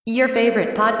Your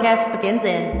favorite podcast begins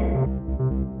in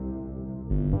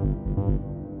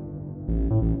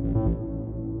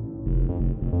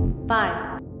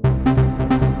 5,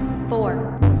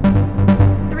 4,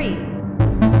 3, 2, 1.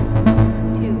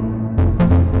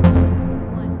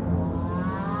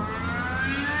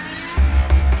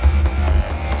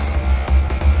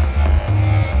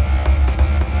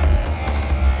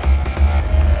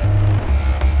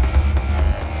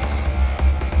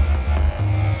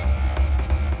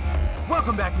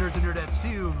 Welcome back, Nerds and Nerdettes,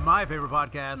 to my favorite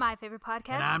podcast. My favorite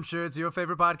podcast. And I'm sure it's your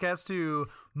favorite podcast, too.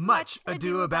 Much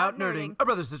Ado About Nerding. Our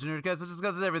Brother Sister Nerdcast that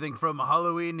discusses everything from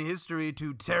Halloween history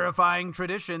to terrifying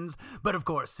traditions. But of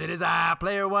course, it is I,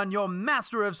 Player One, your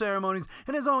master of ceremonies.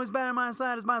 And as always, by my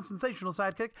side is my sensational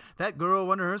sidekick, that girl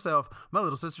wonder herself, my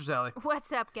little sister Sally.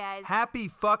 What's up, guys? Happy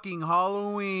fucking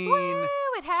Halloween. Woo,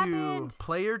 it happened. To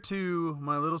Player Two,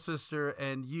 my little sister,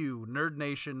 and you, Nerd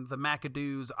Nation, the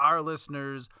McAdoos, our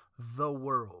listeners, the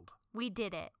world. We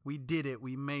did it. We did it.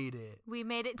 We made it. We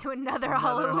made it to another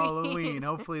Halloween.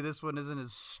 Hopefully this one isn't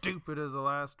as stupid as the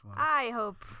last one. I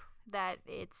hope that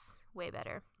it's way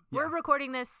better. Yeah. We're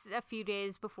recording this a few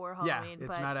days before Halloween. Yeah,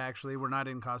 it's not actually. We're not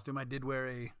in costume. I did wear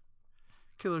a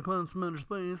Killer Clowns from Outer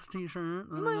Space t-shirt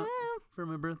that I got for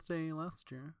my birthday last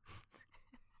year.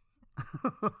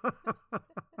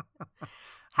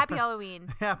 Happy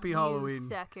Halloween. Happy you Halloween.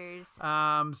 Suckers.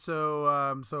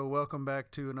 So welcome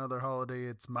back to another holiday.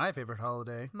 It's my favorite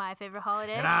holiday. My favorite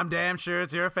holiday. And I'm damn sure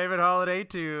it's your favorite holiday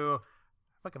too. I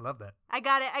fucking love that. I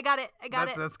got it.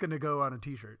 That's gonna go on a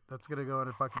t-shirt. That's gonna go on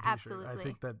a fucking t-shirt. Absolutely. I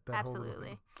think that Absolutely. whole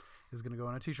thing is gonna go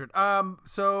on a t-shirt.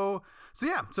 So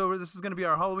this is gonna be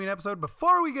our Halloween episode.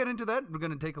 Before we get into that, we're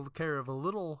gonna take care of a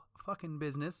little fucking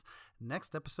business.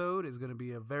 Next episode is gonna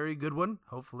be a very good one.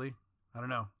 Hopefully, I don't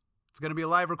know. It's going to be a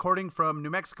live recording from New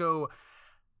Mexico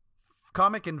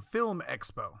Comic and Film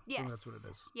Expo. Yes. I think that's what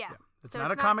it is. Yeah. It's So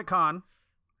not it's a Comic-Con.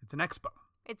 It's an expo.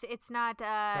 It's not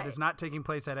That is not taking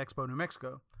place at Expo, New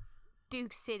Mexico.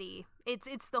 Duke City.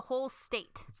 It's the whole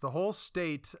state. It's the whole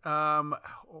state.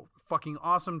 Fucking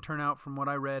awesome turnout from what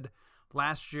I read.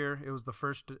 Last year, it was the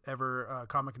first ever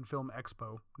Comic and Film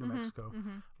Expo, New Mexico.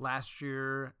 Last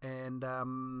year, and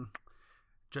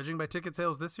judging by ticket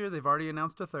sales this year, they've already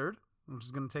announced a third, which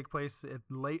is going to take place in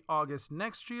late August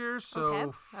next year.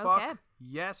 So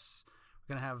yes,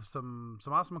 we're going to have some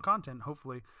awesome content,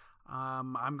 hopefully.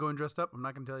 I'm going dressed up. I'm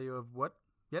not going to tell you of what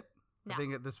yet. No. I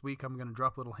think that this week I'm going to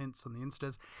drop little hints on the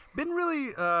Instas. Been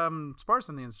really sparse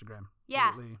on the Instagram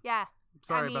lately. Yeah.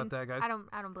 Sorry about that, guys. I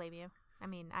don't blame you. I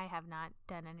mean, I have not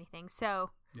done anything, so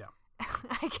yeah.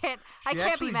 I can't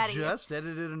be mad at you. She just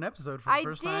edited an episode for the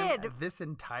first time this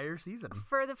entire season.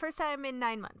 For the first time in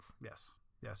 9 months. Yes.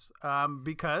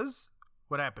 Because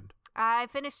what happened? I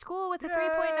finished school with a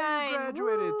 3.9. You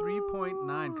graduated. Woo!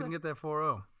 3.9. Couldn't get that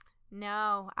 4.0.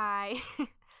 No,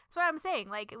 that's what I'm saying.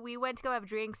 Like, we went to go have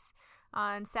drinks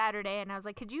on Saturday, and I was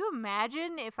like, could you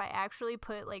imagine if I actually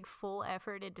put like full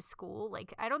effort into school?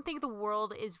 Like, I don't think the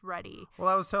world is ready. Well,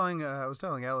 I was telling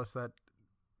Alice that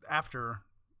after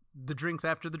the drinks,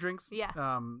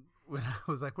 yeah. When I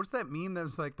was like, what's that meme that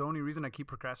was like, the only reason I keep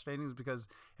procrastinating is because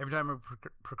every time I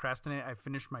procrastinate, I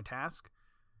finish my task.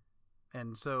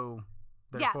 And so,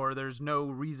 therefore, there's no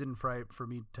reason for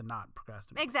me to not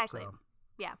procrastinate. Exactly. So.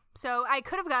 Yeah. So I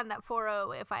could have gotten that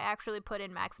 4.0 if I actually put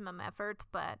in maximum effort,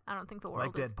 but I don't think the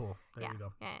world like is. Deadpool. There you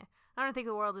go. Yeah. I don't think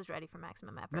the world is ready for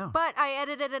maximum effort. No. But I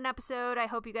edited an episode. I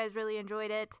hope you guys really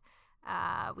enjoyed it.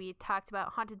 We talked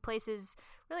about haunted places.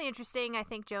 Really interesting. I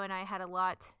think Joe and I had a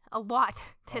lot to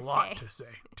say. A lot to say.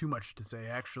 Too much to say,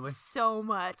 actually. So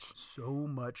much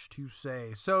to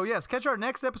say. So, yes, catch our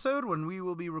next episode when we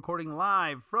will be recording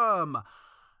live from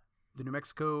the New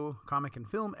Mexico Comic and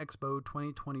Film Expo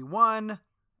 2021.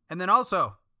 And then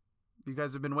also, you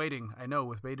guys have been waiting, I know,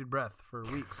 with bated breath for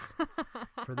weeks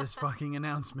for this fucking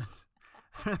announcement.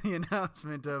 For the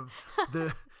announcement of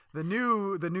the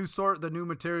new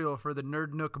material for the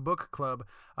Nerd Nook Book Club.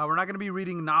 We're not going to be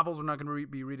reading novels. We're not going to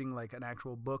be reading like an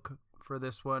actual book for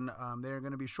this one. They're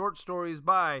going to be short stories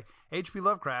by H.P.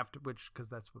 Lovecraft, because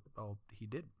that's what all he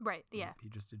did. Right, yeah. He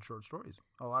just did short stories.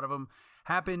 A lot of them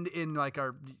happened in like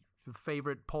our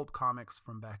favorite pulp comics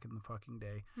from back in the fucking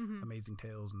day. Amazing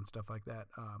Tales and stuff like that.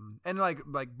 And like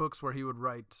books where he would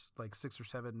write like 6 or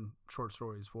 7 short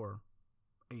stories for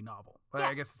a novel. Well,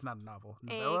 I guess it's not a novel.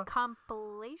 Novella? A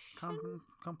compilation?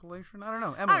 Compilation? I don't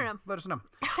know. Emily, I don't know. let us know.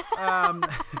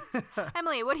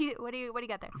 Emily, what do you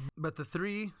got there? But the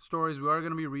 3 stories we are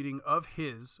going to be reading of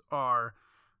his are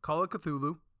Call of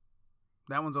Cthulhu.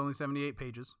 That one's only 78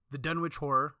 pages. The Dunwich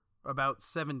Horror, about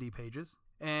 70 pages.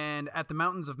 and At the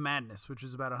Mountains of Madness, which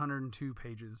is about 102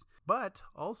 pages. But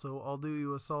also, I'll do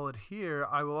you a solid here.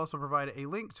 I will also provide a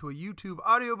link to a YouTube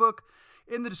audiobook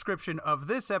in the description of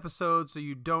this episode, so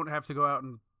you don't have to go out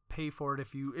and pay for it.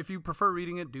 If you prefer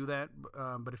reading it, do that.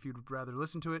 But if you'd rather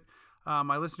listen to it,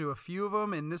 I listened to a few of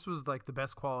them, and this was like the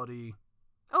best quality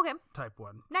type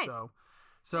one. Nice.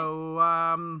 So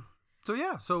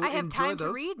yeah. So I have enjoy time those.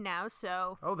 to read now,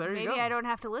 so there you maybe go. I don't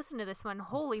have to listen to this one.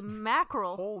 Holy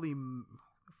mackerel. Who the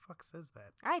fuck says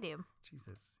that? I do. Jesus.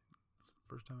 It's the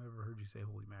first time I've ever heard you say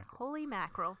holy mackerel. Holy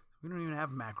mackerel. We don't even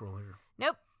have mackerel here.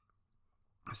 Nope.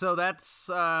 So that's,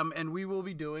 and we will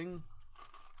be doing...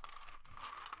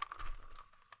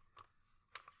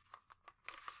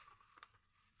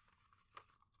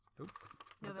 Nope.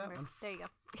 Not that November. one. There you go.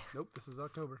 Nope, this is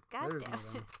October. God There's damn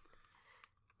November.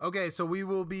 Okay, so we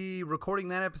will be recording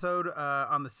that episode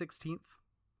on the 16th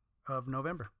of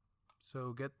November.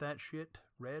 So get that shit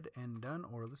read and done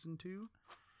or listened to.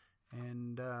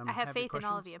 And I have your faith in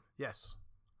all of questions. you. Yes.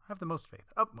 I have the most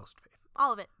faith. Utmost faith.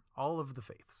 All of it. All of the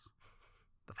faiths.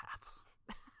 The faths.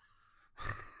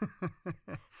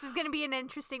 This is going to be an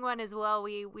interesting one as well.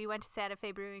 We went to Santa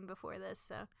Fe Brewing before this,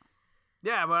 so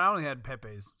Yeah, but I only had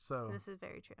Pepe's, so this is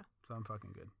very true. I'm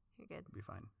fucking good. You're good. Be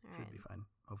fine. All Should right. be fine.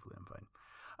 Hopefully I'm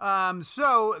fine.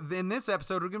 So in this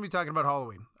episode, we're going to be talking about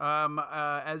Halloween.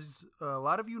 As a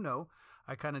lot of you know,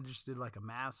 I kind of just did like a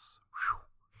mass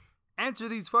answer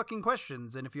these fucking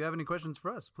questions. And if you have any questions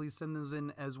for us, please send those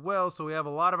in as well. So we have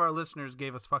a lot of our listeners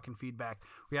gave us fucking feedback.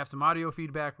 We have some audio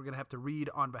feedback we're going to have to read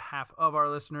on behalf of our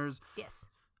listeners. Yes.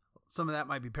 Some of that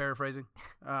might be paraphrasing.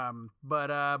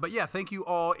 But yeah, thank you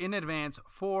all in advance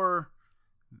for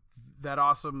that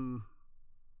awesome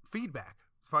feedback.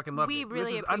 Fucking love We it. really This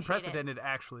is appreciate unprecedented,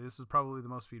 actually. This is probably the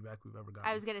most feedback we've ever gotten.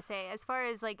 I was going to say, as far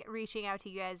as like reaching out to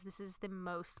you guys, this is the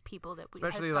most people that we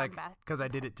Especially have like, gotten back. because I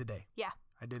did it today. Yeah.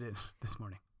 I did it this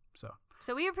morning.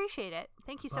 So we appreciate it.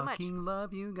 Thank you so much. fucking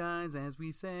love you guys, as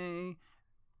we say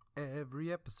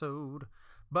every episode.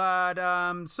 But,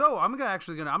 so I'm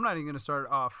not even going to start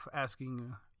off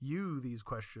asking you these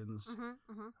questions.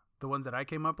 The ones that I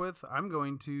came up with. I'm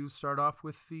going to start off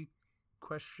with the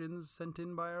questions sent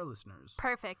in by our listeners.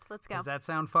 Perfect. Let's go. Does that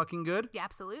sound fucking good? Yeah,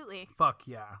 absolutely. Fuck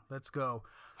yeah. Let's go.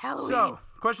 Halloween. So,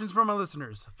 questions from our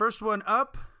listeners. First one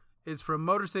up is from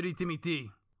Motor City Timmy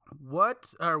T.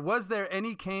 Was there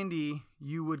any candy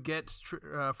you would get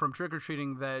from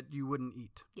trick-or-treating that you wouldn't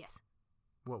eat? Yes.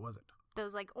 What was it?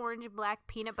 Those like orange and black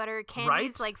peanut butter candies.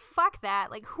 Right? Like, fuck that.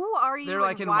 Like, who are you? They're and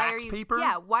like in why wax are you, paper?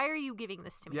 Yeah, why are you giving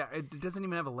this to me? Yeah, it doesn't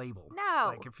even have a label.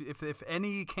 No. Like, if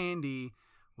any candy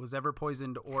was ever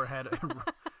poisoned or had a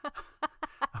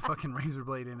fucking razor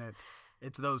blade in it,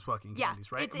 it's those fucking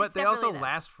candies, right? it's But they also definitely those.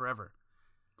 last forever.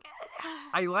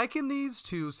 I liken these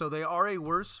two, so they are a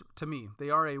worse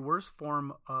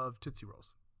form of Tootsie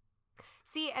Rolls.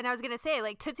 See, and I was going to say,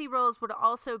 like, Tootsie Rolls would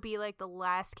also be, like, the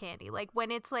last candy. Like,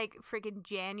 when it's, like, freaking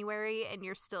January and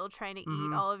you're still trying to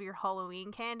eat all of your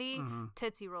Halloween candy,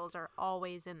 Tootsie Rolls are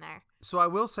always in there. So I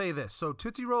will say this. So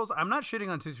Tootsie Rolls, I'm not shitting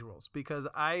on Tootsie Rolls because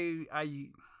I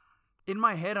in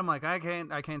my head, I'm like, I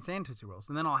can't stand Tootsie Rolls.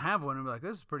 And then I'll have one and be like,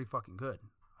 this is pretty fucking good.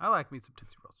 I like me some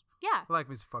Tootsie Rolls. Yeah. I like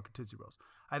me some fucking Tootsie Rolls.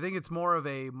 I think it's more of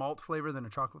a malt flavor than a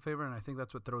chocolate flavor, and I think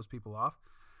that's what throws people off.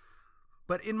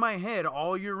 But in my head,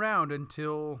 all year round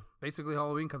until basically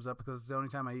Halloween comes up, because it's the only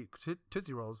time I eat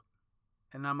Tootsie Rolls,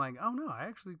 and I'm like, oh no, I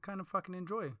actually kind of fucking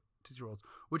enjoy Tootsie Rolls,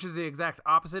 which is the exact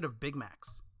opposite of Big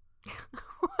Macs.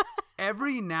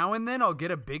 Every now and then I'll get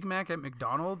a Big Mac at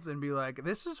McDonald's and be like,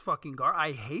 this is fucking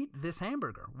I hate this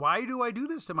hamburger. Why do I do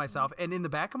this to myself? And in the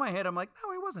back of my head, I'm like,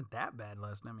 no, it wasn't that bad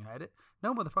last time you had it.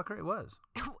 No, motherfucker, it was.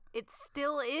 It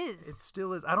still is. It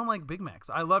still is. I don't like Big Macs.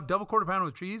 I love double quarter pounder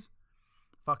with cheese.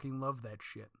 Fucking love that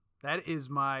shit. That is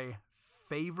my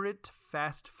favorite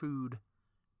fast food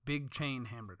big chain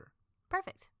hamburger.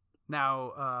 Perfect.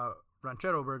 Now,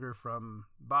 Ranchero Burger from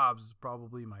Bob's is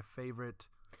probably my favorite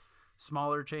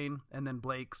smaller chain, and then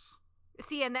Blake's.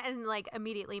 See, and like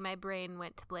immediately my brain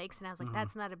went to Blake's, and I was like,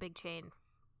 that's not a big chain.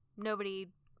 Nobody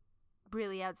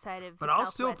really outside of. But the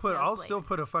I'll still Southwest put knows still Blake's.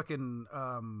 put a fucking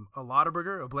a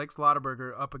Lottaburger, a Blake's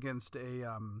Lottaburger up against a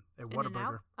In-N-Out?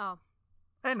 Whataburger. Oh,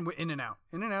 And In-N-Out.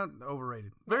 In-N-Out,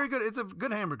 overrated. Very good. It's a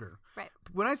good hamburger. right.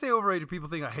 When I say overrated, people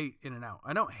think I hate In-N-Out.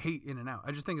 I don't hate In-N-Out.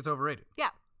 I just think it's overrated. Yeah.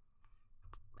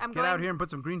 I'm Get going out here and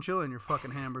put some green chili in your fucking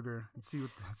hamburger and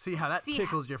see how that See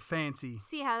tickles your fancy.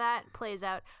 see how that plays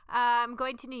out. I'm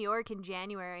going to New York in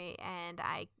January, and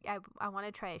I want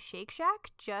to try a Shake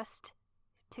Shack just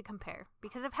to compare,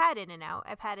 because I've had In-N-Out.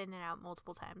 I've had In-N-Out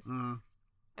multiple times.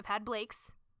 I've had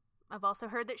Blake's. I've also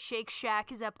heard that Shake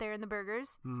Shack is up there in the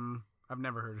burgers. I've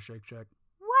never heard of Shake Shack.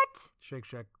 What? What? Shake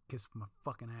Shack, kiss my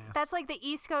fucking ass. That's like the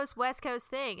East Coast, West Coast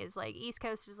thing. Is like East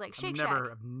Coast is like Shake Shack.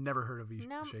 I've never heard of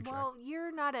No, Shake Shack. well,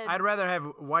 you're not a. I'd rather have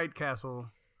White Castle,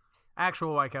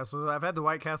 actual White Castle. I've had the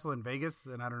White Castle in Vegas,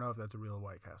 and I don't know if that's a real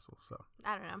White Castle. So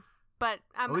I don't know, but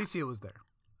Alicia was there.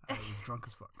 I was drunk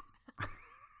as fuck.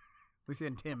 Alicia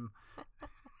and Tim.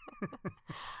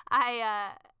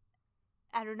 I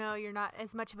don't know. You're not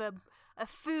as much of a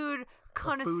food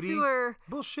connoisseur.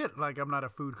 Bullshit. Like, I'm not a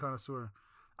food connoisseur.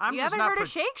 I'm You just haven't not heard of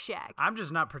Shake Shack. I'm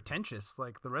just not pretentious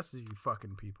like the rest of you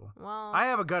fucking people. Well, I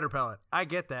have a gutter palate. I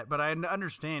get that, but I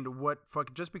understand what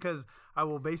fuck. Just because I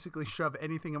will basically shove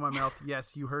anything in my mouth.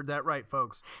 Yes, you heard that right,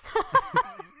 folks.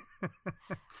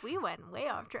 we went way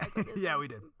off track with this. Yeah, one. we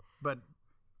did. But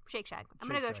Shake Shack. I'm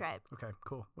Shake gonna go Shack. try it. Okay,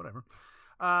 cool, whatever.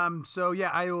 So yeah,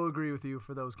 I will agree with you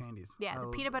for those candies. Yeah, the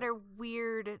peanut butter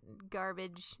weird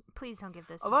garbage. Please don't give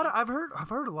this. A lot of I've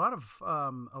heard a lot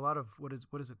of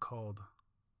what is it called?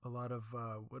 A lot of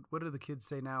what do the kids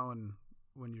say now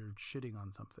when you're shitting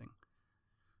on something?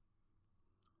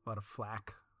 A lot of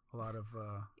flack, a lot of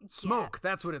smoke. Yeah.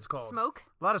 That's what it's called. Smoke.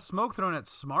 A lot of smoke thrown at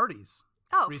Smarties.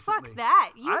 Oh, recently. fuck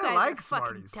that! You I guys like are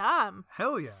fucking Smarties. dumb.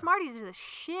 Hell yeah. Smarties are the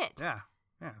shit. Yeah,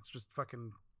 it's just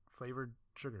fucking flavored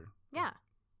sugar. Yeah.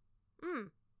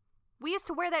 We used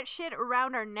to wear that shit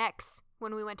around our necks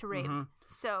when we went to raves. Mhm.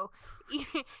 So,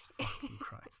 Fucking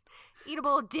Christ. eat a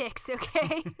bowl of dicks,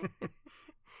 okay?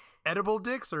 Edible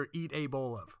dicks or eat a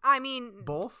bowl of? I mean,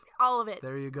 Both? all of it.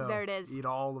 There you go. There it is. Eat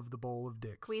all of the bowl of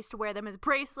dicks. We used to wear them as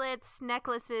bracelets,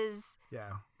 necklaces. Yeah,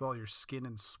 with all your skin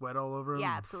and sweat all over them.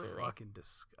 Yeah, absolutely. Fucking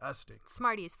disgusting.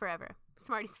 Smarties forever.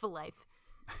 Smarties for life.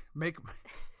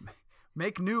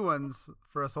 Make new ones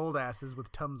for us old asses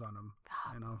with Tums on them.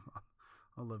 And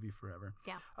I'll love you forever.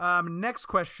 Yeah. Next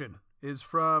question is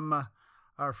from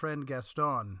our friend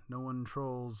Gaston. No one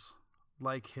trolls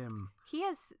like him. He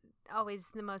has always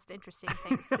the most interesting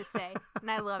things to say,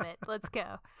 and I love it. Let's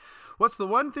go. What's the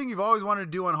one thing you've always wanted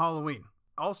to do on Halloween?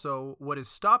 Also, what is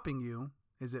stopping you?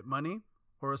 Is it money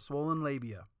or a swollen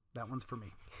labia? That one's for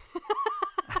me.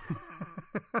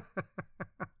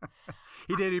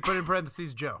 He put in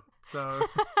parentheses Joe. So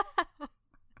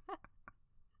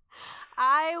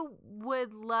I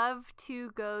would love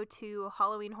to go to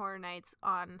Halloween Horror Nights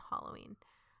on Halloween.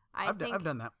 I've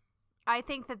done that. I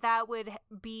think that would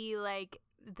be like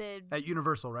the At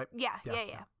Universal, right? yeah.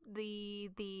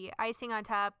 The icing on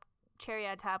top, cherry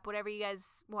on top, whatever you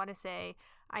guys want to say.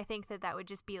 I think that would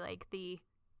just be like the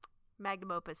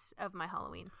magnum opus of my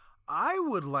Halloween. I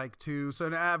would like to. So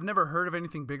I've never heard of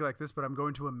anything big like this, but I'm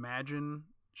going to imagine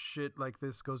shit like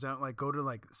this goes out. Like go to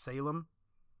like Salem,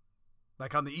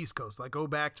 like on the East Coast. Like go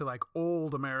back to like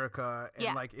old America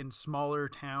and like in smaller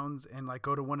towns and like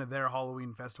go to one of their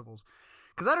Halloween festivals.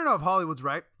 Because I don't know if Hollywood's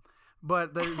right,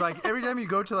 but like every time you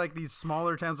go to like these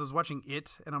smaller towns, I was watching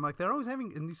It, and I'm like, they're always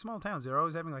having in these small towns, they're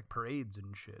always having like parades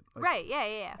and shit. Like, Right?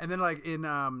 Yeah. and then like in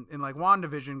like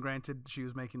WandaVision, granted she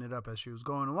was making it up as she was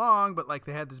going along, but like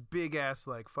they had this big ass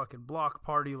like fucking block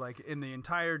party like in the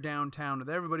entire downtown with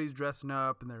everybody's dressing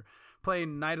up and they're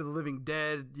playing Night of the Living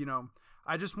Dead. You know,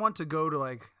 I just want to go to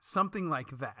like something like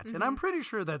that, and I'm pretty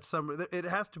sure that's it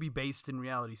has to be based in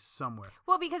reality somewhere.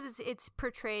 Well, because it's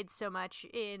portrayed so much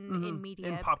in media.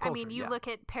 In pop culture, I mean, you yeah. look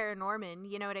at Paranorman,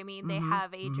 you know what I mean? They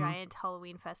have a giant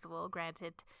Halloween festival.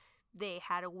 Granted, they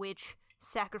had a witch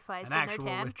sacrifice An in their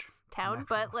actual witch. town, An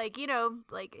but actual like, you know,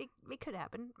 like it could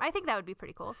happen. I think that would be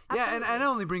pretty cool. Yeah, and Absolutely. I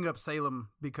only bring up Salem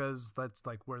because that's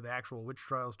like where the actual witch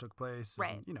trials took place. And,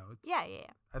 Right. you know, it's, Yeah.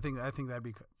 I think that'd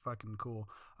be fucking cool.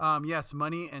 Yes,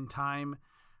 money and time.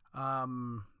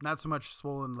 Not so much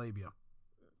swollen labia.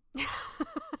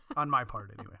 On my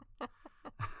part, anyway.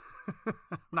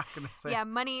 I'm not gonna say. Yeah,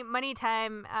 money,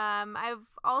 time. I've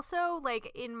also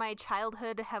like in my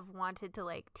childhood have wanted to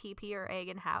like TP or egg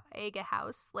a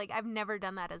house. Like I've never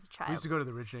done that as a child. We used to go to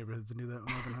the rich neighborhoods and do that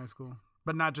when I was in high school,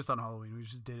 but not just on Halloween. We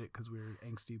just did it because we were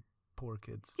angsty poor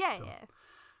kids. Yeah. So,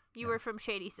 You were from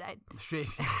Shady Side.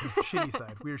 shitty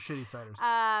side. We were shitty siders.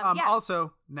 Yeah.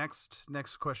 Also, next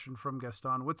question from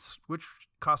Gaston. Which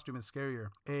costume is scarier?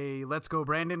 A Let's Go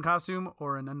Brandon costume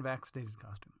or an unvaccinated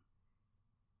costume?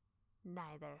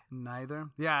 Neither.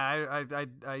 Yeah,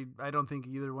 I don't think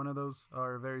either one of those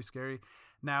are very scary.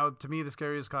 Now, to me, the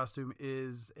scariest costume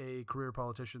is a career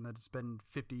politician that's been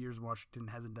 50 years in Washington and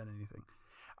hasn't done anything.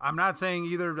 I'm not saying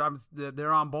either.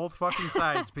 They're on both fucking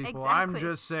sides, people. I'm Exactly.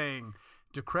 just saying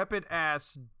decrepit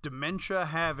ass, dementia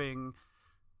having,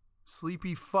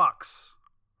 sleepy fucks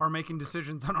are making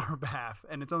decisions on our behalf,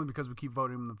 and it's only because we keep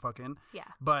voting them the fuck in. Yeah.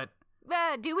 But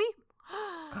Do we?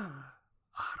 I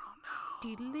don't know.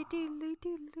 Doodly doodly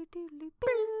doodly doodly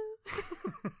boo.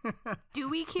 Do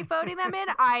we keep voting them in?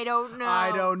 I don't know.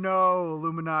 I don't know.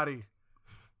 Illuminati.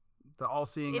 The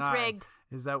all-seeing It's eye. rigged.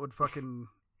 Is that what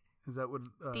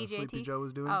DJT? Sleepy Joe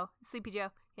was doing? Oh, Sleepy Joe.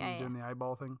 He Yeah, was yeah. doing the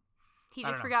eyeball thing. He I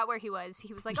don't just know. forgot where he was.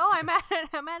 He was like, "Oh, I'm at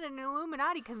an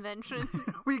Illuminati convention."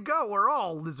 We're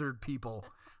all lizard people.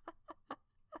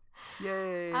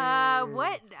 Yay.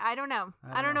 What? I don't know.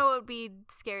 I don't know. know what would be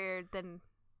scarier than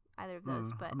either of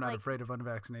those. But I'm not like, afraid of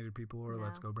unvaccinated people or No.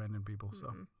 Let's Go Brandon people.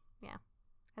 So yeah,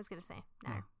 I was gonna say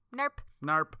no. Yeah.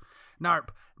 Nerp. Narp.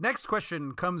 Next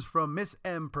question comes from Miss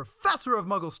M, professor of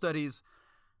Muggle Studies.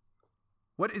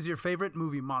 What is your favorite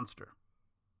movie monster?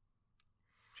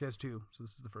 She has two, so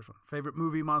this is the first one. Favorite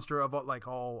movie monster of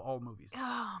all movies.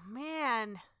 Oh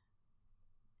man,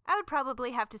 I would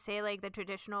probably have to say like the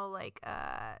traditional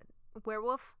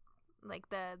werewolf, like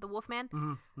the Wolfman.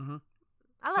 Mm-hmm.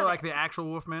 I love So like it. the actual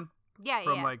Wolfman? Yeah,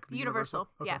 from, yeah. like, the Universal?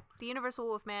 Okay. Yeah, the Universal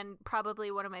Wolfman, probably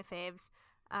one of my faves.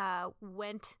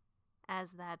 Went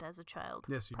as that as a child.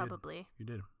 Yes, you probably did.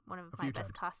 You did. one of A my few best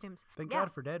times. costumes. Thank Yeah.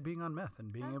 God for Dad being on meth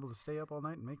and being able to stay up all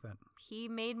night and make that. He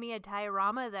made me a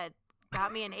diorama that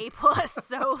got me an A+,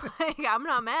 so like I'm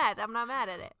not mad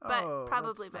at it. But Oh,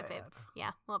 probably that's my fave. sad. Yeah,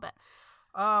 a little bit.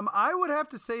 I would have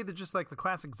to say that just like the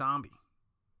classic zombie.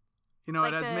 You know,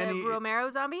 Like it has the many. Romero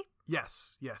zombie?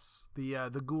 Yes.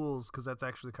 The ghouls, because that's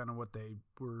actually kind of what they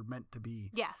were meant to be.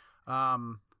 Yeah.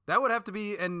 That would have to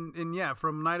be, and yeah,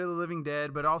 from Night of the Living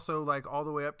Dead, but also like all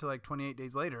the way up to like 28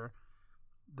 Days Later.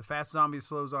 The fast zombie,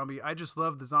 slow zombie. I just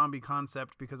love the zombie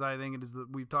concept because I think it is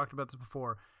we've talked about this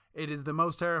before. It is the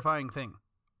most terrifying thing.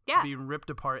 Yeah. Being ripped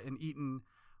apart and eaten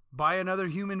by another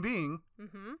human being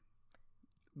Mm-hmm.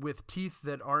 with teeth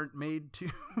that aren't made to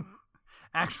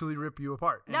actually rip you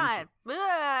apart. And No, eat you.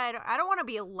 I don't want to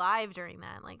be alive during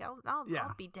that. Like I'll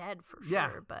Yeah. be dead for sure. Yeah.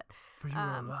 But For you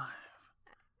are um, alive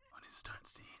when it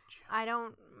starts to eat you. I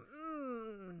don't.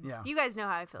 Yeah. You guys know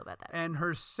how I feel about that. And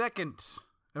her second,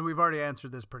 and we've already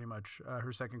answered this pretty much.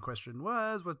 Her second question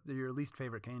was, "What's your least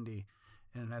favorite candy?"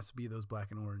 And it has to be those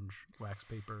black and orange wax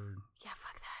paper. Yeah,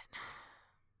 fuck that.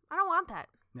 I don't want that.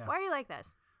 Yeah. Why are you like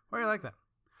this? Why do you like that?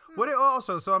 What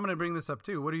also? So I'm going to bring this up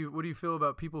too. What do you feel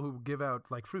about people who give out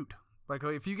like fruit? Like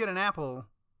if you get an apple,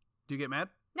 do you get mad?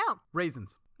 No.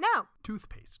 Raisins, No.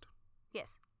 toothpaste.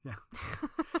 Yes. Yeah.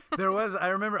 There was. I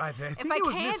remember. I think If I it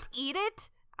was can't Miss. eat it,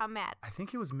 I'm mad. I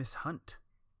think it was Miss Hunt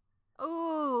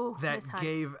Ooh. that Miss Hunt.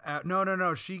 gave out.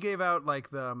 No. She gave out like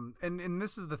the and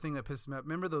this is the thing that pisses me off.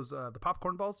 Remember those the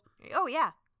popcorn balls? Oh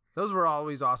yeah. Those were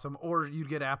always awesome. Or you'd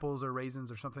get apples or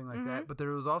raisins or something like Mm-hmm. that. But there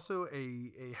was also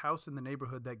a house in the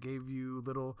neighborhood that gave you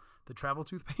the travel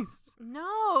toothpastes,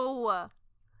 No.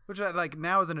 which I like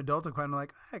now as an adult. I'm kind of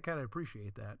like I kind of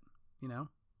appreciate that, you know.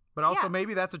 But also Yeah.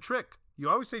 maybe that's a trick. You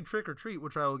always say trick or treat,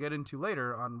 which I will get into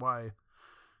later on why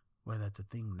that's a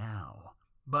thing now.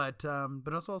 But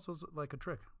it's also like a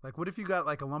trick. Like what if you got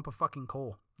like a lump of fucking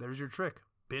coal? There's your trick,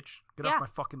 bitch. Get Yeah. off my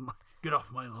fucking get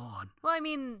off my lawn. Well, I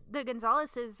mean, the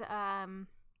Gonzaleses,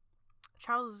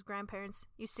 Charles's grandparents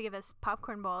used to give us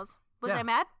popcorn balls. Was Yeah. I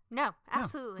mad? No,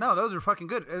 absolutely. No, those are fucking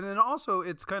good. And then also,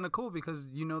 it's kind of cool because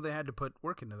they had to put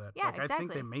work into that. Yeah, like, I think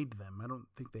exactly. they made them. I don't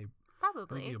think you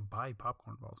Probably. buy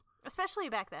popcorn balls. Especially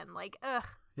back then. Like, ugh.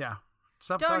 Yeah.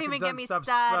 Stop Don't talking- even get me stop-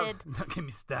 started. Don't get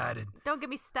me started. Don't get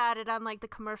me started on, like, the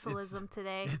commercialism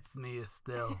today. It's me,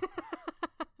 Estelle.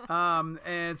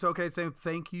 And so, okay, so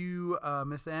thank you,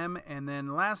 Miss M. And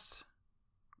then last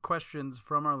questions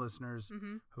from our listeners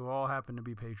Mm-hmm. who all happen to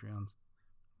be Patreons.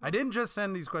 I didn't just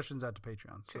send these questions out to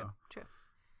Patreons. True, So true.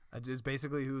 it's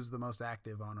basically who's the most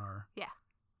active on our... Yeah.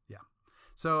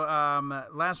 So,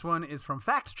 last one is from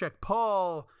Fact Check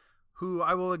Paul, who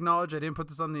I will acknowledge. I didn't put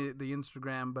this on the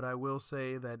Instagram, but I will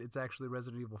say that it's actually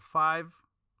Resident Evil 5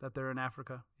 that they're in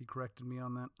Africa. He corrected me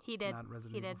on that. He did. Not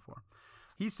Resident He Evil did. 4.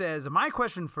 He says, my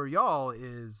question for y'all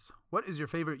is, what is your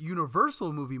favorite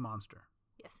Universal movie monster?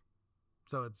 Yes.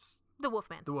 So it's The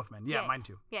Wolfman. the Wolfman. Yeah, Yeah. mine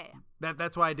too. Yeah, yeah.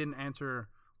 That's why I didn't answer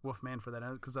Wolfman for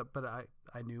that, but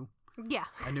I knew. Yeah.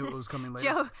 I knew it was coming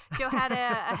later. Joe had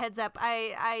a heads up.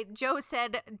 Joe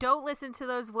said, don't listen to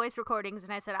those voice recordings.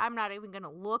 And I said, I'm not even going to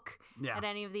look Yeah. at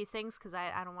any of these things because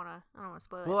I don't want to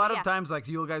spoil it. Well, a lot But of times, like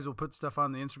you guys will put stuff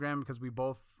on the Instagram because we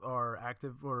both are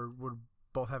active or we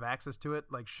both have access to it.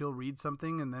 Like she'll read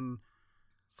something and then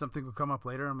something will come up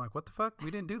later. I'm like, what the fuck?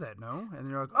 We didn't do that, no? And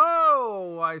you're like,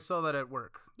 oh, I saw that at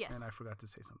work. Yes. And I forgot to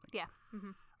say something. Yeah.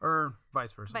 Mm-hmm. Or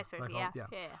vice versa. Vice versa. Like, Yeah. yeah.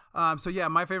 Yeah. So yeah,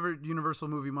 my favorite Universal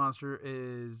movie monster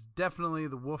is definitely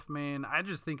the Wolfman. I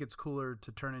just think it's cooler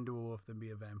to turn into a wolf than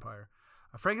be a vampire.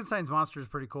 Frankenstein's monster is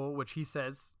pretty cool, which he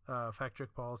says. Fact Check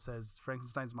Paul says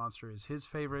Frankenstein's monster is his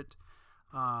favorite.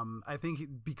 I think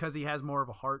because he has more of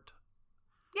a heart.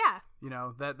 Yeah. You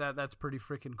know, that's pretty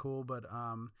freaking cool. But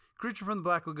Creature from the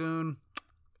Black Lagoon,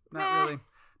 Meh.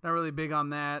 not really big on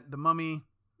that. The Mummy,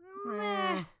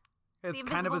 Meh. it's The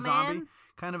kind of a Invisible zombie. Man?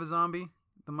 Kind of a zombie.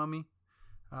 The Mummy.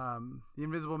 The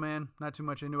Invisible Man, not too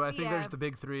much into it. I think Yeah. there's the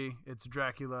big three. It's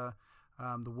Dracula,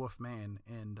 the Wolf Man,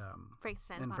 and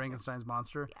Frankenstein's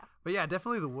monster. Yeah. But yeah,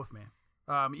 definitely the Wolf Man.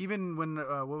 Even when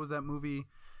what was that movie?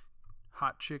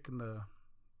 Hot chick in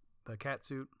the cat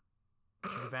suit,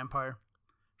 the vampire,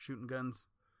 shooting guns.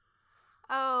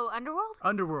 Oh, Underworld?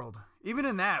 Underworld. Even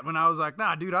in that, when I was like,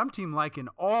 nah, dude, I'm Team Lycan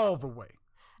all the way.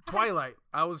 Twilight,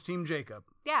 I was Team Jacob.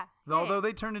 Yeah. Although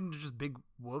they turned into just big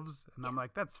wolves, and I'm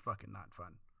like, that's fucking not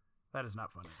fun. That is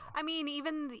not fun at all. I mean,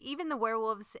 even the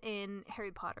werewolves in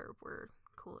Harry Potter were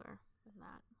cooler than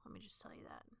that. Let me just tell you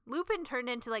that. Lupin turned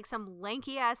into like some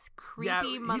lanky ass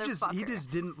creepy motherfucker. He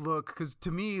just didn't look, because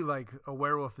to me, like, a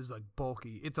werewolf is like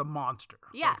bulky. It's a monster.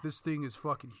 Yeah. Like, this thing is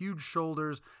fucking huge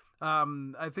shoulders.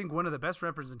 I think one of the best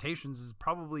representations is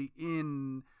probably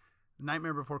in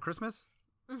Nightmare Before Christmas.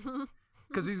 Mhm.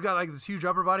 Because he's got like this huge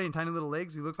upper body and tiny little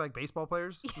legs. He looks like baseball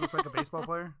players. He looks like a baseball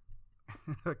player.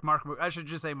 Like I should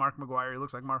just say Mark McGuire. He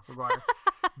looks like Mark McGuire.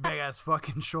 Big ass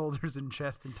fucking shoulders and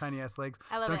chest and tiny ass legs.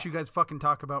 I love Don't it. you guys fucking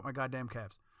talk about my goddamn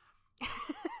calves.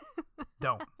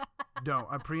 Don't.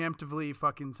 I'm preemptively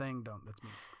fucking saying don't. That's me.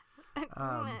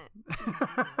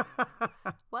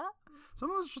 What?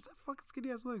 Some of us just have fucking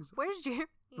skinny ass legs. Where's Jeremy?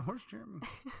 Where's Jeremy?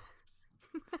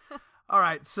 All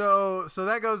right, so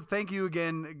that goes. Thank you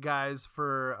again, guys,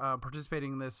 for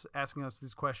participating in this, asking us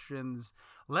these questions.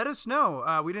 Let us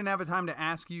know. We didn't have a time to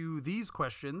ask you these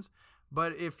questions,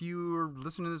 but if you're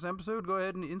listening to this episode, go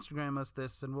ahead and Instagram us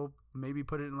this, and we'll maybe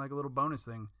put it in like a little bonus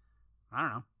thing. I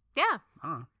don't know. Yeah. I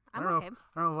don't know. I'm I don't okay. know.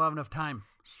 I don't know if we'll have enough time.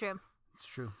 It's true. It's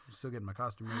true. I'm still getting my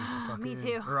costume ready. For Me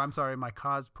fucking- too. Or I'm sorry, my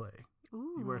cosplay.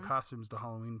 Ooh. You wear costumes to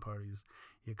Halloween parties.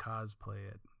 You cosplay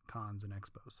at cons and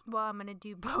expos. Well, I'm gonna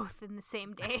do both in the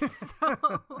same day.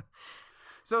 So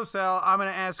So, Sal, I'm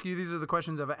going to ask you, these are the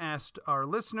questions I've asked our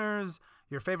listeners.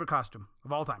 Your favorite costume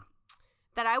of all time?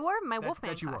 that I wore my Wolfman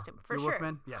that you wore. costume for Your sure.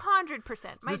 Wolfman? Yes. 100%. So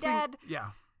My this thing- dad. yeah.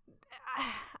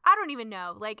 I don't even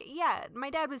know. Like, yeah, my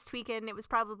dad was tweaking. It was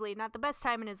probably not the best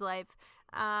time in his life.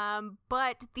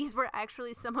 But these were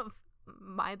actually some of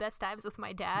my best times with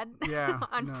my dad. Yeah. no,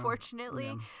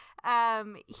 Unfortunately. yeah.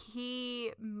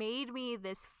 He made me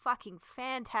this fucking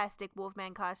fantastic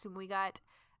Wolfman costume. We got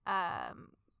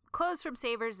clothes from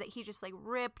Savers that he just like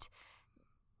ripped,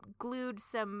 glued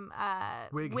some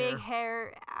Wig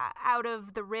hair out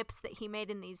of the rips that he made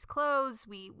in these clothes.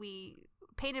 We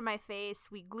painted my face.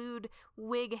 We glued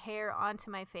wig hair onto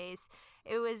my face.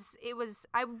 It was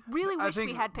I really wish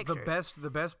we had pictures. The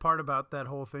best part about that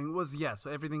whole thing was, yes,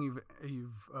 everything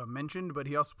you've mentioned, but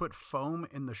he also put foam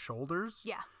in the shoulders.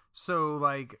 Yeah. So,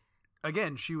 like,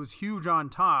 again, she was huge on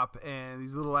top and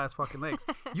these little ass fucking legs.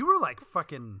 You were like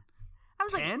fucking I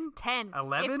was 10? like 10,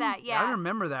 11? if that, yeah. I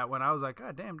remember that when I was like,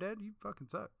 God damn, Dad, you fucking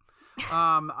suck.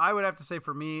 I would have to say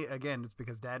for me, again, it's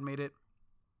because Dad made it,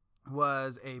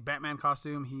 was a Batman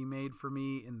costume he made for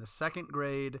me in the 2nd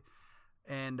grade.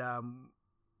 And all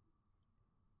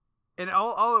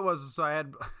it was, so I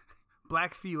had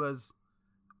black Fila's,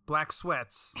 black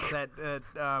sweats that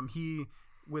he,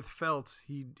 with felt,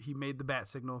 he made the bat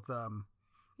signal, the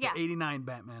Yeah. 89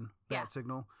 Batman bat Yeah.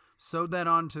 signal, sewed that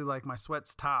onto like my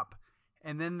sweats top,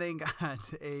 and then they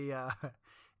got a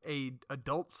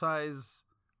adult size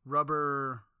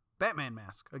rubber Batman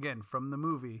mask, again from the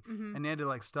movie, Mhm. and they had to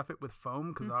like stuff it with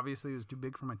foam because obviously it was too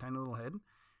big for my tiny little head,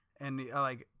 and I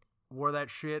like wore that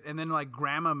shit, and then like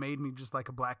Grandma made me just like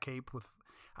a black cape with.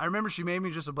 I remember she made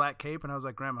me just a black cape, and I was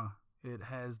like, Grandma, it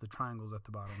has the triangles at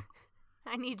the bottom.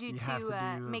 I need you have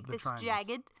to do make the this triangles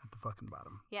jagged. at the fucking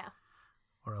bottom, Yeah.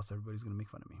 or else everybody's gonna make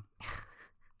fun of me.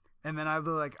 And then I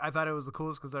thought it was the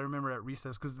coolest because I remember at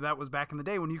recess, because that was back in the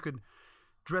day when you could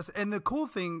dress. And the cool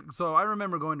thing, so I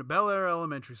remember going to Bel Air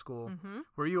Elementary School, Mhm.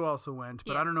 where you also went,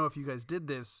 but I Yes. don't know if you guys did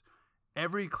this.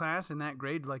 Every class in that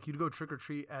grade, like, you'd go trick or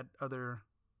treat at other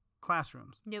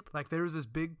classrooms. Nope. Like, there was this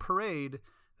big parade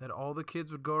that all the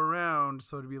kids would go around.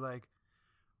 So it'd be like,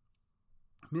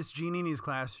 Miss Giannini's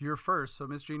class, you're first. So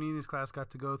Miss Giannini's class got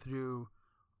to go through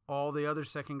all the other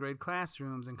 2nd grade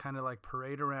classrooms and kind of like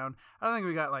parade around. I don't think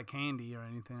we got like candy or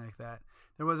anything like that.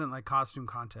 There wasn't like costume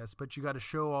contests, but you got to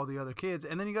show all the other kids,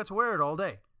 and then you got to wear it all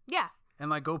day Yeah. and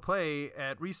like go play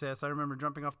at recess. I remember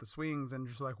jumping off the swings and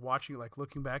just like watching, like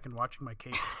looking back and watching my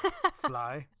cape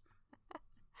fly.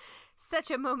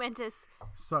 Such a momentous.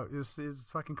 So it's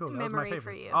fucking cool. That was my Memory favorite.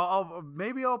 for you.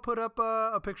 I'll put up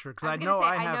a picture, because I I was know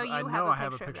gonna say, I I know you have I a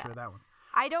have a picture of picture of that. that one.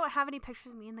 I don't have any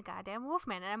pictures of me and the goddamn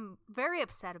Wolfman, and I'm very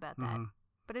upset about that. Mhm.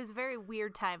 But it was a very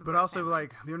weird time. But for our also, family.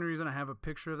 like, the only reason I have a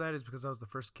picture of that is because I was the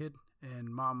first kid, and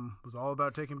Mom was all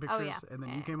about taking pictures. yeah. And then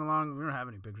Yeah, you yeah. came along. We don't have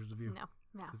any pictures of you. No.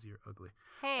 Because you're ugly.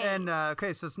 Hey. And,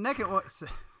 okay, so it's naked one.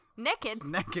 Naked.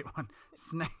 Naked one.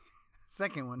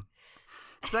 Second one.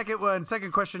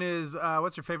 Second question is,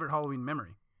 what's your favorite Halloween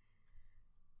memory?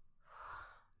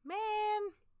 Man,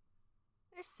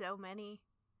 there's so many.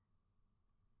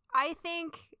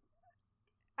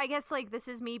 I guess like this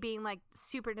is me being like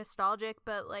super nostalgic,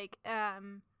 but like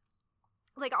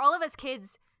all of us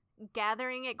kids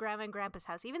gathering at Grandma and Grandpa's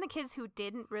house, even the kids who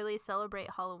didn't really celebrate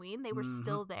Halloween, they were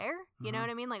still there. You know what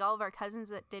I mean? Like all of our cousins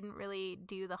that didn't really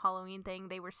do the Halloween thing,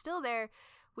 they were still there.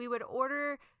 We would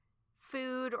order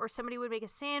food, or somebody would make a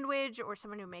sandwich, or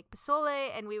someone would make pozole,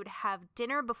 and we would have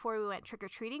dinner before we went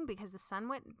trick-or-treating because the sun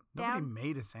went Nobody down.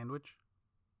 made a sandwich.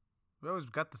 We always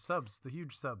got the subs, the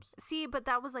huge subs. See, but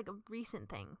that was like a recent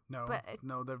thing. No, But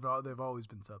no, they've always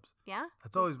been subs. yeah?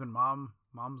 That's always been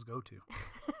mom's go-to.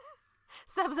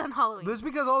 Subs on Halloween. But it's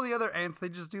because all the other aunts, they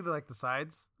just do the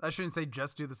sides. I shouldn't say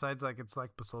just do the sides, like it's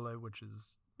like pozole, which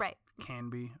is Right. can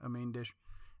be a main dish,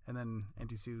 and then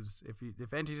Auntie Sue's.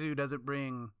 If Auntie Sue doesn't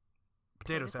bring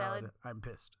potato salad, I'm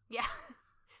pissed. Yeah.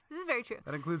 This is very true.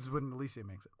 That includes when Alicia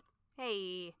makes it.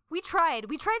 Hey, we tried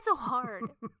so hard.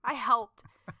 I helped.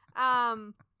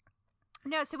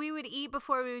 No, so we would eat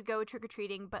before we would go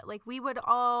trick-or-treating, but like we would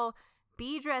all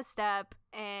be dressed up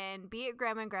and be at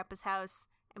Grandma and Grandpa's house,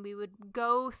 and we would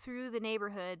go through the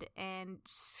neighborhood and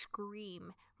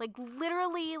scream. Like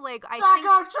literally, like I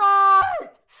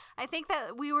think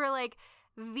that we were like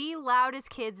the loudest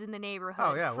kids in the neighborhood.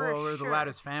 Oh yeah, for well we're sure. the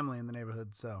loudest family in the neighborhood,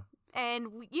 so. And,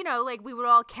 you know, like, we would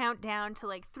all count down to,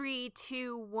 like, 3,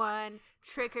 2, 1,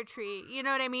 trick or treat. You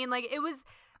know what I mean? Like, it was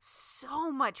so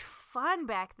much fun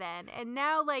back then. And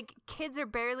now, like, kids are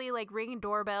barely, like, ringing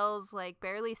doorbells, like,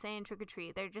 barely saying trick or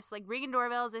treat. They're just, like, ringing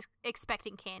doorbells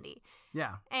expecting candy.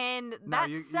 Yeah. And No, that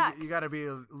you sucks. You got to be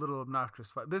a little obnoxious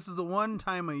fuck. This is the one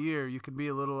time a year you can be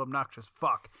a little obnoxious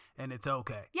fuck, and it's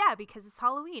okay. Yeah, because it's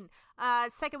Halloween.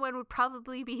 Second one would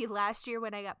probably be last year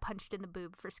when I got punched in the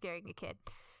boob for scaring a kid.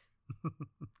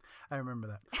 I remember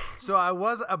that. So I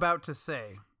was about to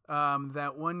say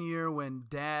that one year when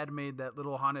Dad made that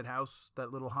little haunted house,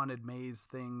 that little haunted maze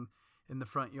thing in the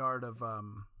front yard of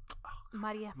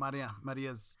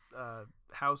Maria's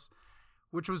house,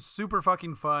 which was super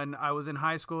fucking fun. I was in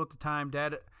high school at the time.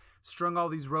 Dad strung all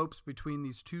these ropes between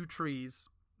these two trees,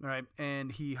 right?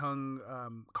 And he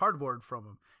hung cardboard from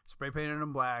them, spray painted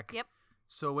them black. Yep.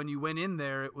 So when you went in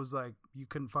there, it was like you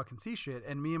couldn't fucking see shit.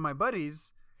 And me and my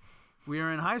buddies, we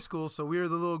were in high school, so we were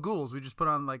the little ghouls. We just put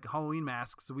on like Halloween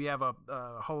masks. So we have a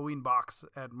Halloween box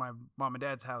at my mom and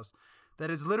dad's house that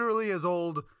is literally as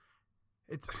old.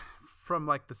 It's from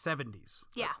like the 70s.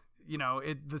 Yeah. You know,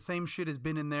 the same shit has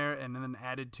been in there and then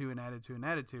added to and added to and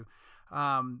added to.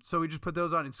 So we just put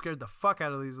those on and scared the fuck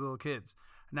out of these little kids.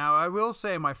 Now, I will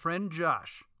say my friend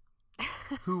Josh,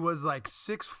 who was like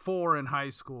 6'4" in high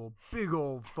school, big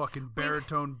old fucking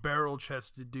baritone,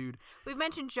 barrel-chested dude. We've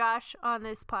mentioned Josh on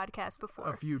this podcast before.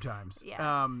 A few times.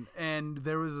 Yeah. And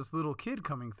there was this little kid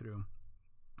coming through,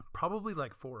 probably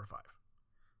like 4 or 5,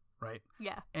 right?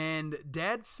 Yeah. And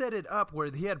Dad set it up where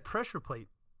he had pressure plate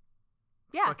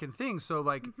Yeah. fucking things. So,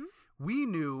 like, we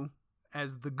knew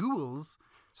as the ghouls,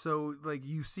 so, like,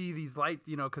 you see these light,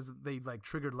 you know, because they, like,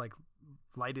 triggered, like,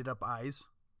 lighted up eyes.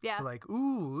 Yeah. So, like,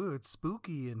 ooh, it's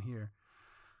spooky in here.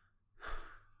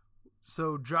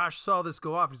 So Josh saw this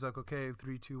go off. He's like, okay,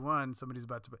 3, 2, 1. Somebody's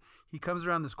about to. He comes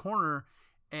around this corner,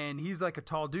 and he's like a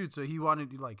tall dude. So he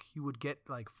wanted to, like, he would get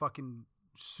like fucking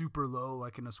super low,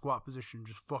 like in a squat position,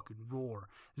 just fucking roar.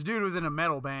 This dude was in a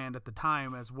metal band at the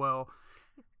time as well.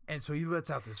 And so he lets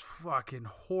out this fucking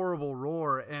horrible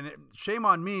roar. And shame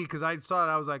on me, because I saw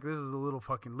it. I was like, this is a little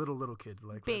fucking little kid.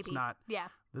 Like, Baby.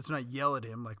 let's not yell at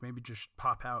him. Like, maybe just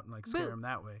pop out and like scare Boo. him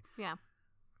that way. Yeah.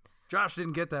 Josh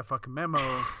didn't get that fucking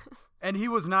memo. And he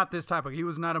was not this type of, he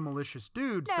was not a malicious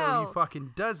dude. So No. he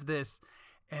fucking does this.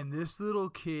 And this little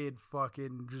kid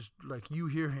fucking just, like, you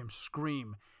hear him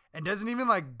scream. And doesn't even,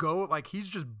 like, go, like, he's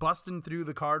just busting through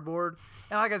the cardboard.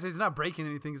 And like I said, he's not breaking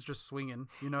anything. It's just swinging.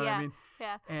 You know what I mean?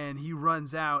 Yeah. And he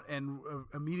runs out, and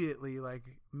immediately, like,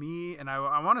 me and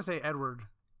I want to say Edward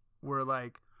were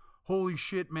like, holy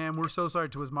shit, man, we're so sorry,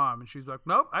 to his mom. And she's like,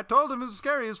 nope, I told him it was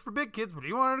scary. It's for big kids, but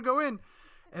he wanted to go in.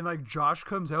 And, like, Josh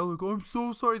comes out, like, oh, I'm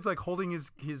so sorry. He's, like, holding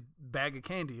his bag of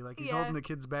candy. Like, he's Yeah. holding the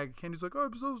kid's bag of candy. He's like, oh,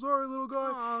 I'm so sorry, little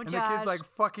guy. Oh, and Josh. the kid's like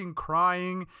fucking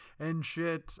crying and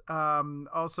shit.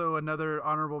 Also, another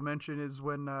honorable mention is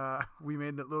when we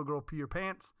made that little girl pee her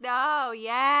pants. Oh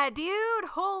yeah, dude!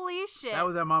 Holy shit! That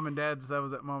was at Mom and Dad's.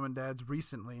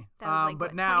 Recently. That was like, but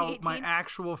what, now, my 2018?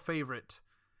 actual favorite,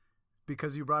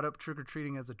 because you brought up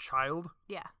trick-or-treating as a child,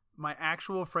 yeah. my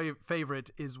actual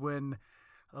favorite is when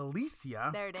Alicia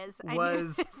There it is. I knew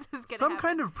was this was gonna some happen.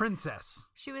 kind of princess.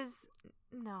 She was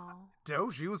no. No,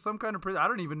 she was some kind of princess. I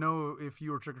don't even know if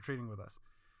you were trick-or-treating with us.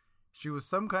 She was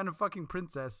some kind of fucking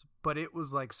princess, but it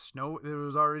was like snow. There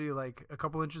was already like a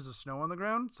couple inches of snow on the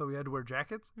ground, so we had to wear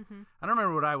jackets. Mm-hmm. I don't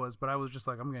remember what I was, but I was just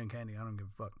like, I'm getting candy. I don't give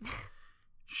a fuck.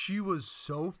 She was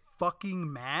so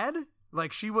fucking mad.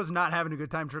 Like, she was not having a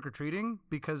good time trick-or-treating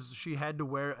because she had to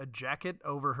wear a jacket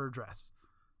over her dress.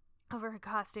 Over her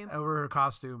costume. Over her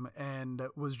costume, and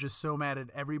was just so mad at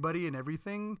everybody and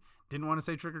everything. Didn't want to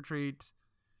say trick or treat,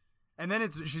 and then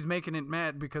she's making it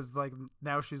mad because like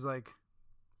now she's like,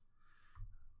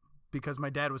 because my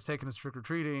dad was taking us trick or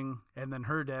treating, and then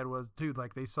her dad was too.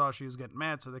 Like, they saw she was getting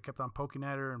mad, so they kept on poking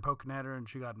at her, and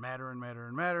she got madder and madder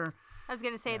and madder. I was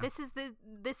gonna say Yeah.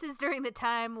 this is during the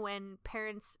time when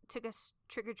parents took us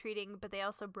trick or treating, but they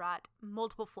also brought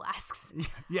multiple flasks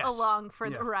Yes, along for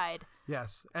the Yes. ride.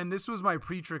 Yes, and this was my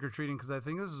pre trick or treating because I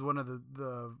think this is one of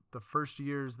the first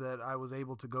years that I was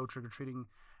able to go trick or treating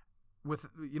with,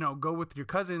 go with your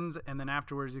cousins, and then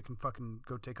afterwards you can fucking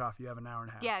go take off. You have an hour and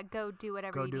a half. Yeah, go do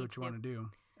whatever Go you do need what you to want to do.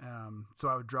 So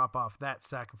I would drop off that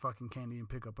sack of fucking candy and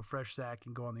pick up a fresh sack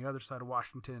and go on the other side of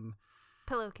Washington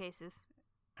Pillowcases.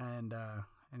 and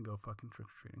go fucking trick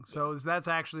or treating. So that's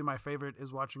actually my favorite,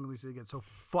 is watching Alicia get so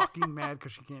fucking mad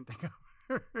because she can't take off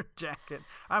her jacket.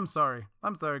 I'm sorry,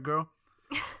 girl.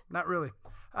 Not really.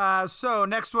 So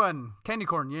next one, candy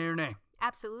corn, yay or nay?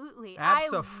 Absolutely.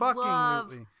 Abso-fucking-lutely. I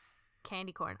love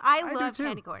candy corn. I do love too.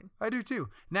 candy corn. I do too.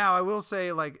 Now, I will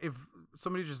say, like, if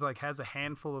somebody just like has a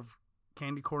handful of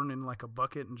candy corn in like a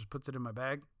bucket and just puts it in my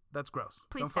bag, that's gross.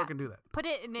 Please Don't stop. fucking do that. Put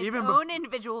it in its Even own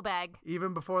individual bag.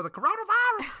 Even before the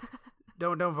coronavirus.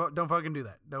 don't fucking do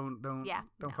that. Don't Yeah,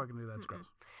 no. fucking do that. It's gross.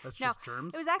 That's No, just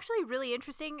germs. It was actually really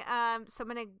interesting. So I'm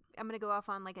gonna go off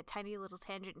on like a tiny little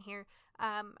tangent here.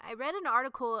 I read an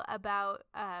article about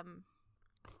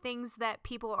things that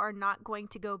people are not going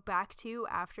to go back to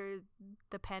after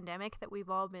the pandemic that we've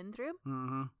all been through.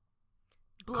 Mm-hmm.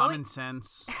 Blowing, Common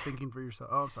sense, thinking for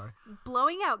yourself. Oh, I'm sorry.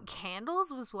 blowing out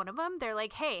candles was one of them. They're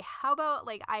like, hey, how about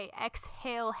like I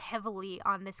exhale heavily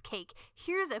on this cake?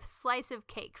 Here's a slice of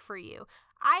cake for you.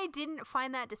 I didn't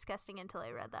find that disgusting until I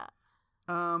read that.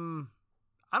 I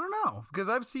don't know, because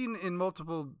I've seen in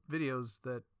multiple videos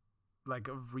that, like,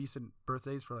 of recent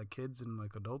birthdays for like kids and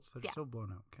like adults, they're Yeah. still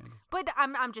blowing out candles. But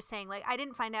I'm just saying, like, I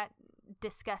didn't find that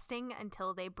disgusting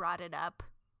until they brought it up.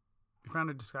 You found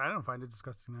it disgusting? I don't find it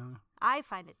disgusting now. I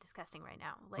find it disgusting right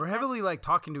now. Like, We're heavily like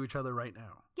talking to each other right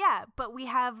now. yeah, but we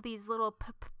have these little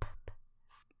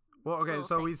Well, okay, little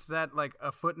so we things. sat like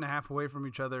a foot and a half away from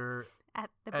each other at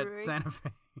the at brewery. Santa Fe.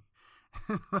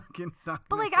 Fucking talking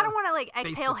But to like, each I don't other. want to like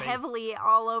face exhale to face. heavily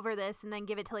all over this and then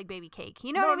give it to like baby cake.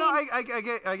 You know what I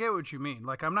mean? I get what you mean.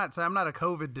 Like, I'm not a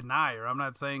COVID denier. I'm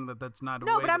not saying that that's not a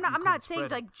No, way but that I'm not. you I'm could not saying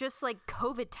spread it. like just like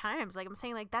COVID times. Like I'm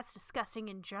saying like that's disgusting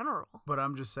in general. But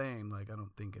I'm just saying, like, I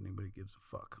don't think anybody gives a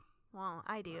fuck. Well,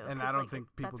 I do. And 'cause, I don't like, think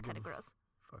people that's give kind a of gross.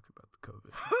 Fuck about the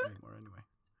COVID anymore anyway.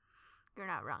 You're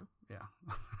not wrong. Yeah.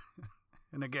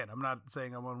 And again, I'm not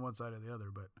saying I'm on one side or the other,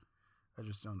 but I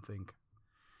just don't think.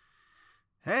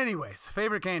 Anyways,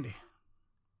 favorite candy.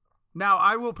 Now,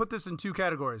 I will put this in two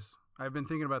categories. I've been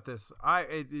thinking about this.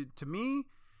 To me,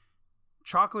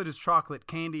 chocolate is chocolate,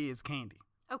 candy is candy.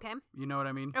 Okay. You know what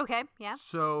I mean? Okay. Yeah.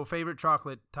 So, favorite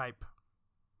chocolate type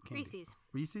candy. Reese's.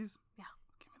 Reese's? Yeah.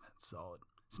 Give me that solid.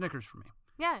 Snickers for me.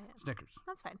 Yeah. Snickers,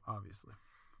 That's fine. obviously.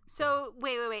 So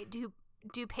wait. Do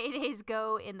paydays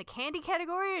go in the candy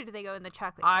category or do they go in the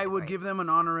chocolate? I would category? give them an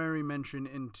honorary mention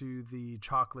into the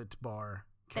chocolate bar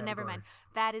Then never category. mind.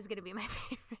 That is going to be my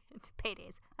favorite.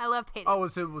 Paydays. I love paydays. Oh,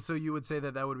 so you would say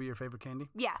that would be your favorite candy?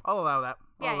 yeah. I'll allow that.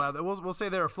 I'll Yeah. allow that. We'll say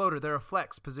they're a floater. They're a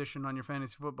flex position on your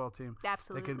fantasy football team.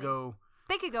 Absolutely. They could go.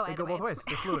 They could go They either go both way. ways.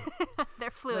 They're fluid.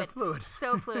 They're fluid. They're fluid.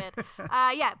 So fluid.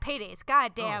 Yeah, paydays.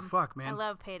 God damn. Oh fuck, man. I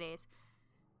love paydays.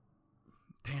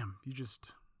 Damn, you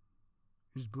just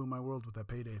blew my world with that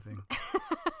payday thing.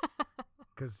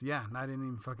 Because yeah, I didn't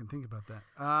even fucking think about that.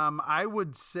 I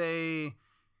would say.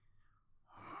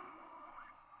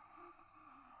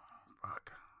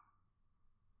 Fuck.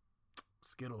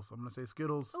 Skittles. I'm gonna say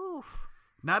Skittles. Oof.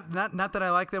 Not that I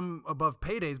like them above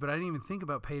paydays, but I didn't even think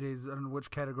about paydays and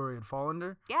which category it'd fall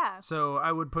under. Yeah. So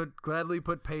I would gladly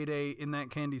put payday in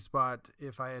that candy spot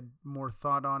if I had more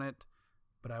thought on it,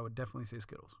 but I would definitely say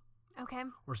Skittles Okay.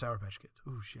 or Sour Patch Kids.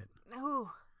 Ooh, shit. Ooh,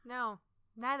 no.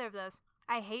 Neither of those.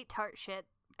 I hate tart shit.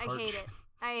 I Tart hate shit. it.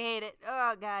 I hate it.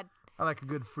 Oh, God. I like a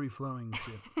good free flowing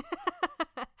shit.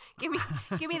 give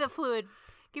me the fluid.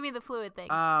 Give me the fluid things.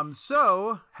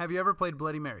 So have you ever played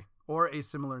Bloody Mary or a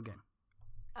similar game?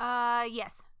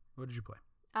 Yes. What did you play?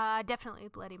 Definitely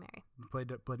Bloody Mary. You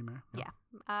played Bloody Mary? Yeah.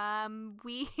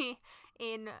 We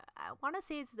I want to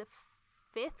say it's the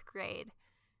fifth grade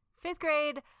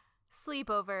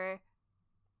sleepover.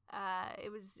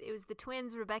 It was the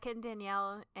twins, Rebecca and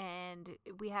Danielle, and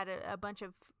we had a bunch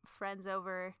of friends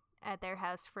over at their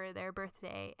house for their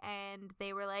birthday, and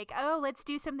they were like, "Oh, let's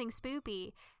do something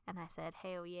spoopy," and I said,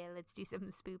 "Hell yeah, let's do something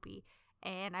spoopy,"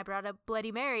 and I brought up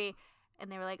Bloody Mary,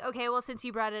 and they were like, "Okay, well, since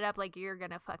you brought it up, like, you're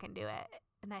gonna fucking do it,"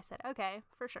 and I said, "Okay,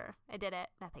 for sure." I did it.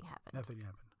 Nothing happened. Nothing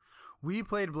happened. We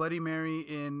played Bloody Mary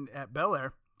at Bel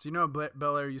Air. So you know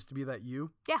Bel Air used to be that U?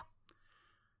 Yeah.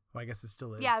 Well, I guess it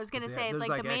still is. Yeah, I was but gonna say there's,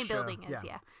 like the main extra- building is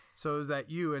yeah. So it was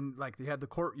that U, and like they had the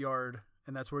courtyard,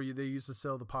 and that's where they used to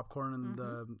sell the popcorn and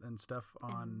and stuff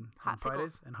on hot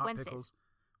Fridays pickles. and hot Wednesdays. pickles.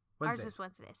 Ours was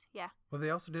Wednesdays. Yeah. Well,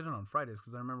 they also did it on Fridays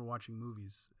because I remember watching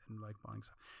movies and like buying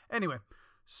stuff. Anyway,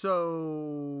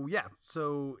 so yeah,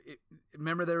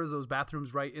 remember there was those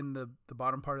bathrooms right in the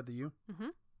bottom part of the U. Mm-hmm.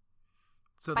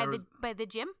 So by the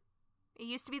gym. It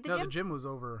used to be the no, gym. the gym was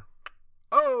over.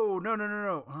 Oh no!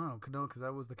 Oh no, because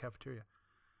that was the cafeteria.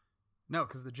 No,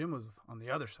 because the gym was on the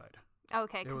other side.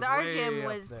 Okay, It because was our way gym up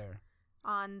was there.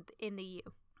 in the U.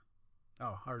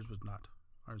 Oh, ours was not.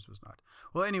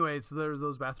 Well, anyway, so there's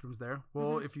those bathrooms there.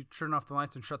 Well, if you turn off the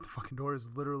lights and shut the fucking door, it's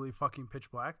literally fucking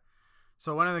pitch black.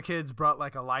 So one of the kids brought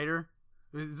like a lighter.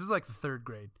 This is like the third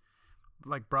grade.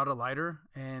 Like brought a lighter,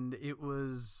 and it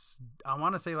was, I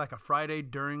want to say, like a Friday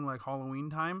during like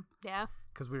Halloween time. Yeah.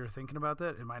 Because we were thinking about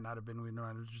that. It might not have been. We might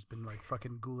have just been like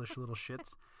fucking ghoulish little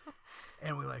shits.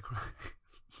 And we like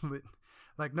lit,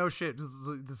 like no shit.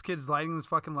 This kid's lighting this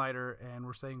fucking lighter, and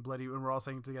we're saying bloody, and we're all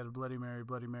saying together, Bloody Mary,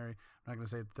 Bloody Mary. I'm not gonna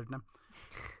say it the third time.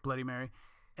 Bloody Mary,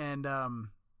 and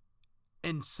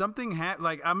something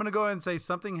like I'm gonna go ahead and say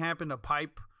something happened. A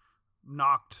pipe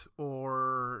knocked,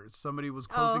 or somebody was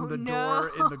closing the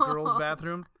door in the girls'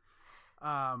 bathroom.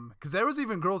 Because there was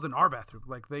even girls in our bathroom,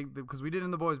 like because we did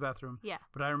in the boys' bathroom. Yeah.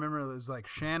 But I remember it was like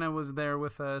Shanna was there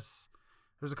with us.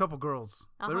 There's a couple girls.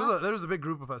 Uh-huh. There was a big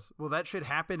group of us. Well, that shit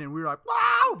happened, and we were like,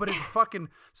 wow! But it's fucking.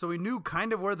 So we knew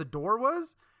kind of where the door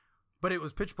was, but it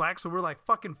was pitch black. So we're like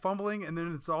fucking fumbling, and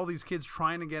then it's all these kids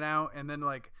trying to get out, and then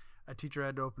like a teacher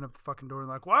had to open up the fucking door and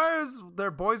like, why is there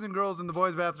boys and girls in the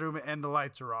boys' bathroom and the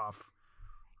lights are off?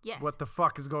 Yes. What the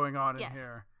fuck is going on in Yes.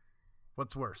 here?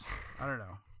 What's worse? I don't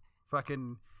know.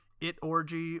 Fucking it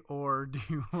orgy, or do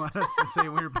you want us to say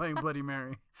we were playing Bloody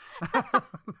Mary?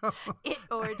 It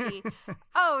orgy.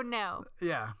 Oh no.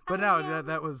 Yeah, but Oh, no, yeah.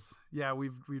 that was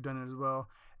we've done it as well.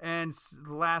 And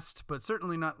last but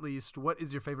certainly not least, what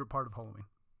is your favorite part of Halloween?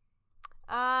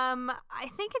 I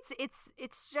think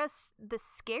it's just the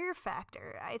scare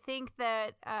factor. I think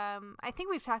that I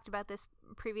think we've talked about this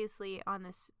previously on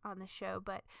this show,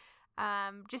 but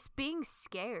just being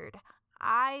scared.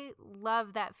 I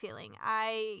love that feeling.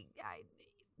 I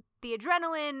the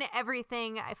adrenaline,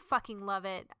 everything. I fucking love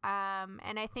it.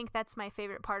 And I think that's my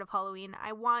favorite part of Halloween.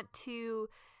 I want to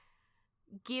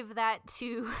give that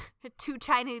to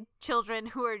tiny children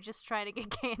who are just trying to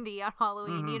get candy on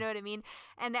Halloween. You know what I mean?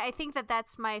 And I think that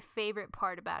that's my favorite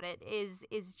part about it is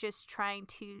just trying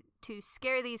to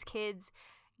scare these kids,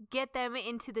 get them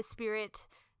into the spirit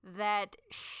that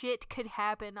shit could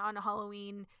happen on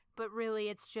Halloween, but really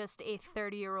it's just a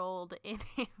 30-year-old in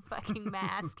a fucking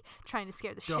mask trying to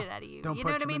scare the shit out of you. Don't You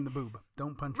punch know what I him mean? in the boob.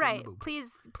 Don't punch him in Right. the boob.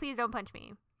 Please don't punch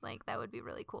me. Like, that would be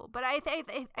really cool. But I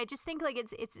just think like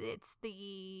it's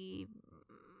the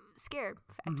scare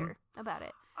factor about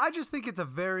it. I just think it's a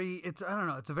very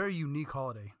unique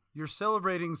holiday. You're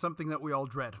celebrating something that we all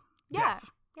dread. Yeah. Death.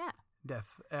 Yeah.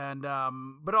 Death. And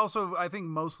but also I think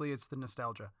mostly it's the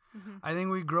nostalgia. Mm-hmm. I think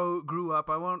we grew up,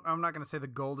 I'm not going to say the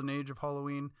golden age of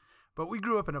Halloween, but we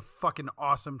grew up in a fucking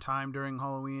awesome time during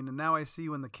Halloween, and now I see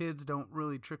when the kids don't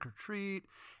really trick or treat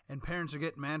and parents are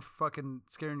getting mad for fucking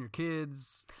scaring your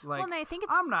kids. Like, Well, and I think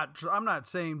it's I'm not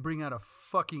saying bring out a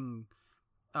fucking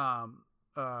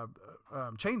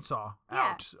chainsaw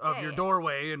out of your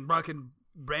doorway and fucking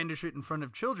brandish it in front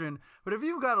of children. But if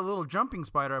you've got a little jumping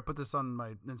spider, I put this on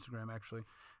my Instagram actually.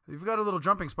 If you've got a little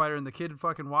jumping spider and the kid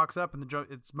fucking walks up and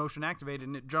it's motion activated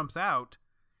and it jumps out,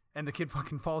 and the kid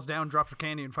fucking falls down, drops her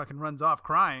candy, and fucking runs off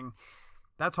crying,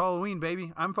 that's Halloween,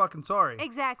 baby. I'm fucking sorry.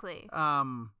 Exactly.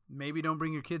 Maybe don't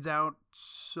bring your kids out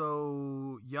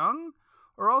so young,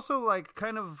 or also like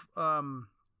kind of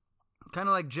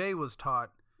like Jay was taught.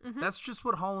 Mm-hmm. That's just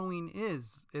what Halloween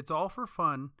is. It's all for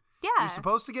fun. Yeah. You're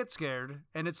supposed to get scared,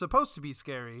 and it's supposed to be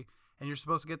scary, and you're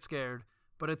supposed to get scared,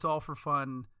 but it's all for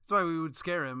fun. That's why we would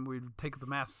scare him. We'd take the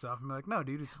masks off and be like, "No,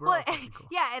 dude, we're all fucking cool."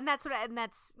 Yeah, and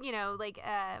that's you know, like,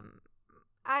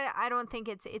 I don't think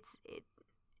it's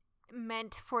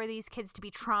meant for these kids to be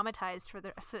traumatized for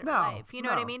the rest of their life. You know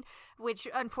what I mean? Which,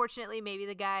 unfortunately, maybe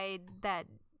the guy that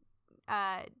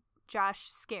Josh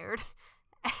scared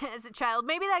as a child,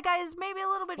 maybe that guy is maybe a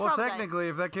little bit traumatized. Well, technically,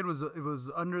 if that kid was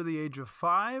under the age of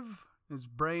 5, his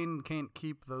brain can't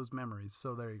keep those memories.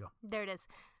 So there you go. There it is.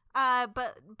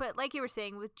 But like you were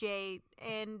saying with Jay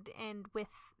and with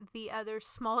the other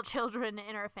small children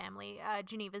in our family,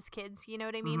 Geneva's kids, you know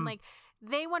what I mean? Mm-hmm. Like,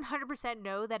 they 100%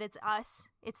 know that it's us,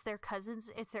 it's their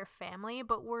cousins, it's their family,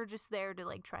 but we're just there to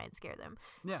like try and scare them.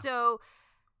 Yeah. So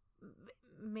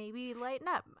maybe lighten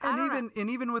up. And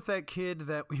even with that kid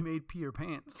that we made pee her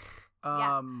pants,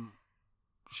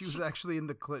 she was actually in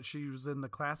the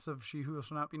class of She Who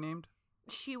Shall Not Be Named.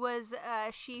 She was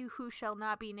She Who Shall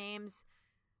Not Be Named's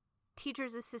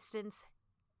teacher's assistant's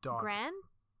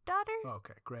granddaughter. Oh,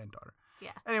 okay, granddaughter.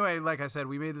 Yeah. Anyway, like I said,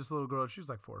 we made this little girl. She was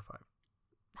like 4 or 5.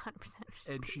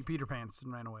 100%. And she peed her pants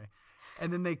and ran away.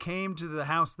 And then they came to the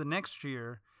house the next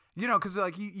year, you know, because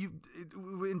like you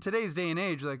in today's day and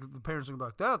age, like the parents are gonna be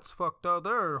like, "That's fucked up.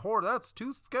 That's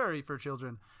too scary for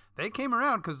children." They came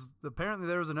around because apparently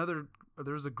there was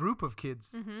a group of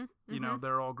kids, you know,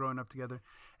 they're all growing up together,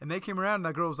 and they came around and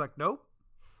that girl was like, "Nope,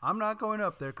 I'm not going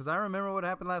up there because I remember what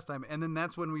happened last time." And then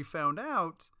that's when we found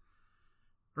out.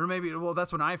 Or maybe, well,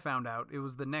 that's when I found out. It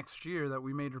was the next year that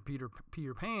we made her pee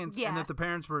her pants, and that the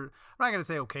parents were, I'm not going to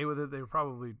say okay with it. They were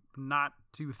probably not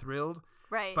too thrilled.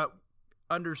 Right. But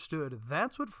understood.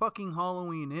 That's what fucking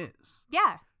Halloween is.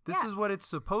 Yeah. This is what it's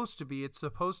supposed to be. It's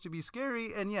supposed to be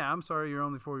scary. And yeah, I'm sorry you're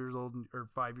only 4 years old or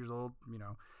 5 years old, you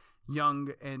know,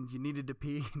 young, and you needed to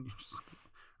pee and you just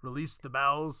released the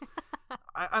bowels.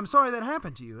 I'm sorry that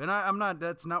happened to you, and I'm not.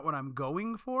 That's not what I'm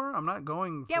going for. I'm not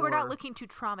going. Yeah, we're not looking to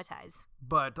traumatize.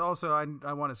 But also,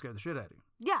 I want to scare the shit out of you.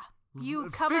 Yeah, you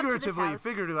come up to this house.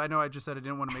 Figuratively. I know I just said I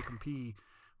didn't want to make them pee,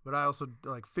 but I also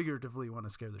like figuratively want to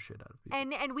scare the shit out of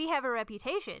people. And we have a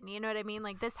reputation. You know what I mean?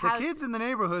 Like this house. The kids in the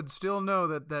neighborhood still know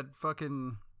that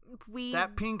fucking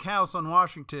that pink house on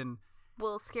Washington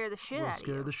will scare the shit out of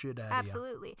you.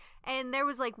 Absolutely. And there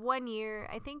was like 1 year,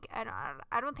 I think,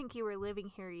 I don't think you were living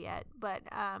here yet, but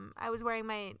I was wearing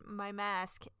my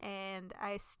mask and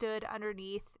I stood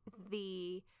underneath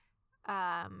the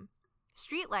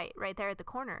street light right there at the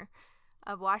corner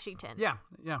of Washington. Yeah.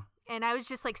 And I was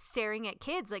just like staring at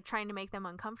kids, like trying to make them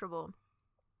uncomfortable.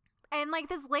 And like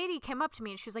this lady came up to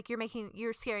me and she was like,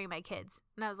 you're scaring my kids.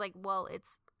 And I was like, well,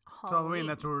 it's Halloween. It's Halloween.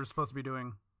 That's what we're supposed to be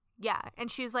doing. Yeah. And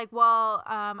she was like, well,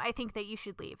 I think that you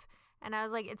should leave. And I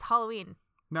was like, it's Halloween.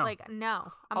 No. Like,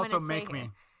 no. I'm also going to stay make here. me.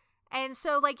 And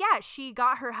so, like, yeah, she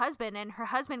got her husband, and her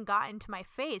husband got into my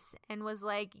face and was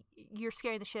like, you're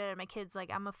scaring the shit out of my kids.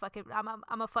 Like, I'm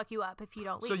gonna fuck you up if you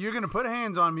don't leave. So you're going to put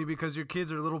hands on me because your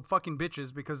kids are little fucking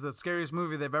bitches because the scariest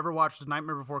movie they've ever watched is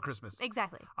Nightmare Before Christmas.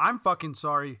 Exactly. I'm fucking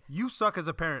sorry. You suck as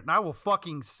a parent, and I will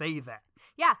fucking say that.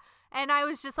 Yeah. And I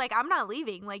was just like, I'm not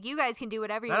leaving. Like, you guys can do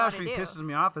whatever you want to do. That actually pisses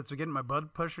me off. That's getting my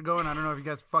blood pressure going. I don't know if you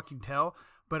guys fucking tell,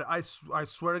 but I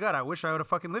swear to God, I wish I would have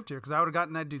fucking lived here because I would have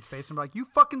gotten that dude's face and be like, you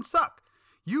fucking suck.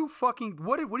 You fucking,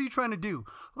 what are you trying to do?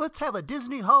 Let's have a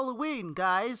Disney Halloween,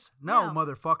 guys. No,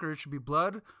 motherfucker. It should be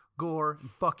blood, gore,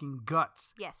 and fucking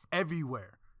guts. Yes.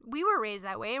 Everywhere. We were raised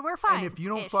that way, and we're fine. And if you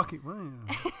don't fucking,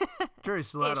 well, jury's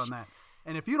still out on that.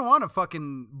 And if you don't want to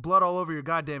fucking blood all over your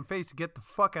goddamn face, get the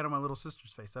fuck out of my little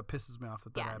sister's face. That pisses me off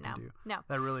that happened to you. No.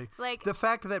 That really, like, the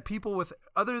fact that people with,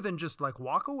 other than just like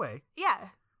walk away. Yeah.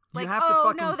 You have to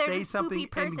fucking say something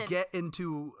and get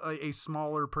into a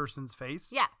smaller person's face.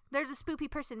 Yeah. There's a spoopy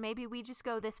person. Maybe we just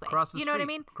go this way. Cross the street. You know what I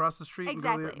mean? Cross the street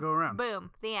exactly. and go around. Boom.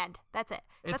 The end. That's it.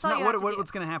 It's That's all not you have to do. What's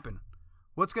going to happen?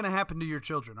 What's going to happen to your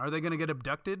children? Are they going to get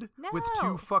abducted with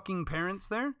No. 2 fucking parents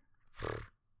there?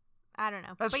 I don't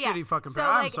know. That's but shitty yeah. fucking so,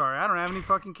 I'm sorry. I don't have any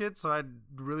fucking kids, so I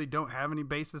really don't have any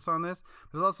basis on this.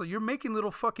 But also, you're making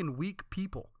little fucking weak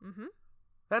people. Mm-hmm.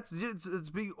 It's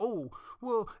being,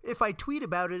 well, if I tweet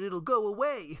about it, it'll go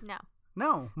away. No,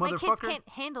 motherfucker. My kids can't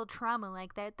handle trauma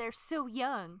like that. They're so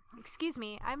young. Excuse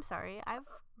me. I'm sorry.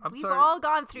 We've all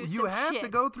gone through some shit. You have to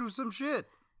go through some shit.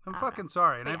 I'm fucking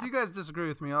sorry. And But if you guys disagree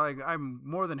with me, I'm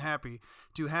more than happy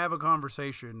to have a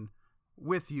conversation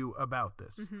with you about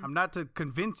this. Mhm. I'm not to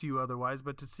convince you otherwise,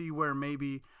 but to see where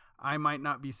maybe I might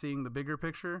not be seeing the bigger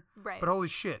picture. Right. But holy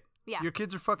shit. Yeah. Your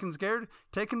kids are fucking scared?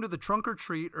 Take them to the trunk or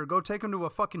treat or go take them to a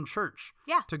fucking church.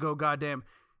 Yeah. To go goddamn.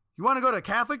 You want to go to a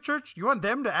Catholic church? You want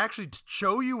them to actually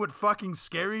show you what fucking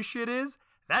scary shit is?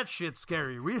 That shit's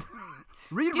scary. Read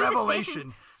Do the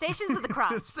Revelation. Stations of the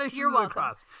Cross. Stations You're of the welcome.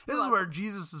 Cross. This You're is where welcome.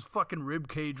 Jesus' fucking rib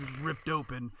cage was ripped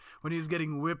open when he was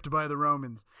getting whipped by the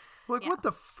Romans. Like, Yeah. what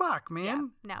the fuck,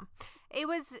 man? Yeah, no. It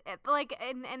was like,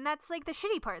 and that's like the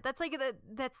shitty part. That's like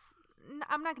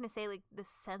I'm not going to say like the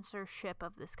censorship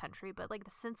of this country, but like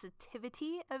the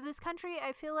sensitivity of this country.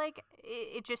 I feel like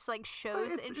it just like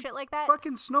shows and shit like that.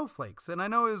 Fucking snowflakes. And I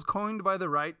know it was coined by the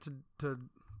right to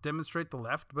demonstrate the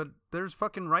left, but there's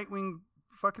fucking right-wing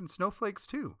fucking snowflakes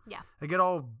too. Yeah. They get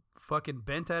all fucking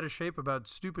bent out of shape about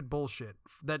stupid bullshit.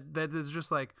 That is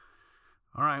just like,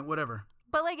 all right, whatever.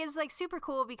 But like it's like super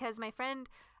cool because my friend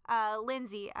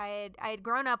Lindsay, I had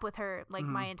grown up with her like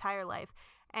my entire life,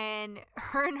 and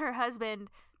her husband,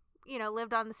 you know,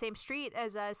 lived on the same street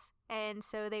as us, and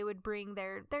so they would bring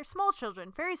their small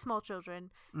children, very small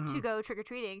children, to go trick or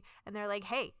treating, and they're like,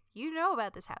 "Hey, you know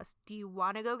about this house? Do you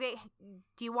want to go get?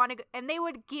 Do you want to?" And they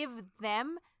would give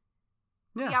them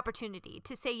the opportunity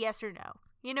to say yes or no.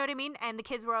 You know what I mean? And the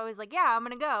kids were always like, "Yeah, I'm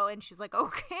gonna go," and she's like,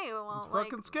 "Okay, well, It's like,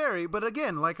 fucking scary. But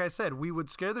again, like I said, we would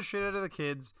scare the shit out of the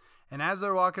kids, and as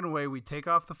they're walking away, we take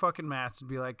off the fucking masks and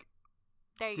be like,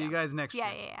 there you see go. you guys next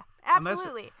Yeah, year. yeah, yeah,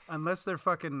 absolutely." Unless they're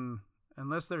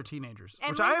teenagers.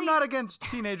 And Which I am Lindsay- not against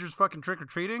teenagers fucking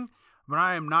trick-or-treating, but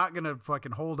I am not going to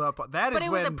fucking hold up. That But is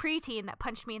it was a when... preteen that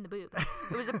punched me in the boob.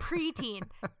 It was a preteen.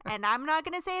 And I'm not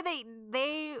going to say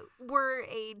they were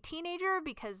a teenager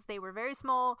because they were very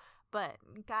small, but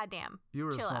goddamn. You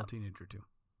were a chill small out. teenager too.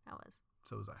 I was.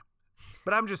 So was I.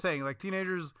 But I'm just saying, like,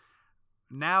 teenagers...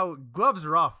 Now, gloves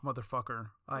are off, motherfucker.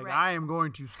 Like, Right. I am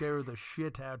going to scare the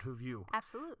shit out of you.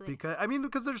 Absolutely.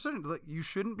 Because there's certain... Like, you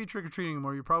shouldn't be trick-or-treating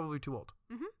anymore. You're probably too old.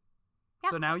 Mm-hmm. Yeah.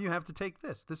 So now you have to take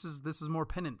this. This is more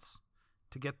penance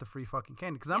to get the free fucking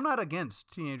candy. Because I'm not against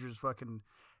teenagers fucking...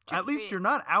 At least Trick-or-treating. you're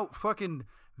not out fucking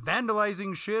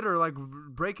vandalizing shit or like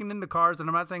breaking into cars. And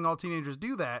I'm not saying all teenagers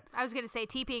do that. I was going to say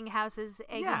TPing houses,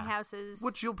 egging houses,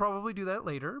 Which you'll probably do that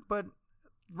later. But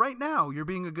right now, you're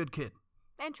being a good kid.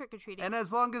 and trick-or-treating. And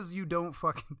as long as you don't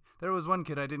fucking... There was one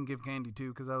kid I didn't give candy to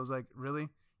because I was like, really?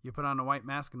 You put on a white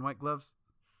mask and white gloves?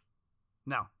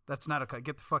 No, that's not okay.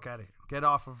 Get the fuck out of here. Get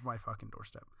off of my fucking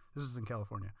doorstep. This is in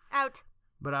California. Out.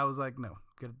 But I was like, no,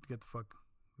 get the fuck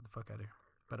out of here.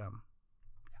 But yeah.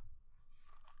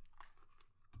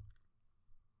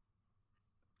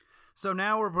 So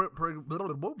now we're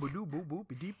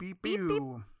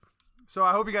So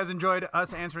I hope you guys enjoyed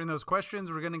us answering those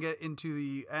questions. We're gonna get into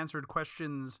the answered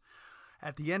questions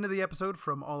at the end of the episode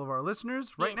from all of our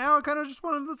listeners. Right Yes. now, I kind of just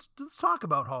want to let's talk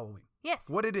about Halloween. Yes.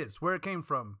 What it is, where it came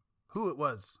from, who it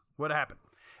was, what happened.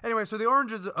 Anyway, so the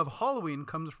origins of Halloween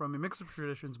comes from a mix of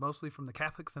traditions, mostly from the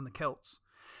Catholics and the Celts.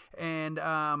 And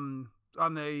on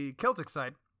the Celtic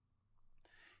side,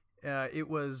 it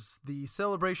was the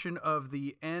celebration of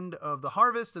the end of the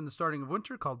harvest and the starting of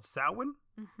winter called Samhain.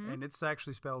 Mm-hmm. And it's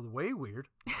actually spelled way weird,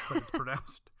 but it's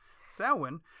pronounced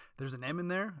Samhain. There's an M in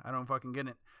there. I don't fucking get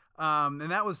it. And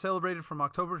that was celebrated from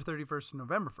October 31st to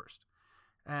November 1st.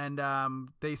 And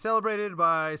they celebrated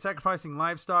by sacrificing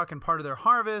livestock and part of their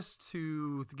harvest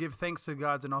to give thanks to the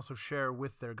gods and also share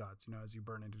with their gods. You know, as you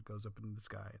burn it, it goes up into the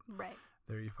sky. Right.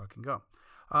 There you fucking go.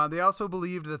 They also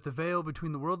believed that the veil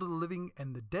between the world of the living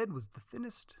and the dead was the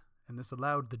thinnest, and this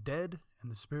allowed the dead and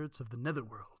the spirits of the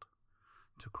netherworld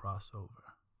to cross over.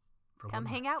 Come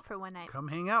hang out for one night. Come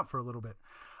hang out for a little bit.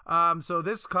 So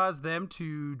this caused them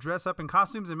to dress up in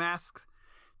costumes and masks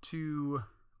to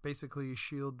basically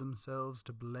shield themselves,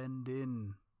 to blend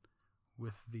in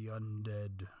with the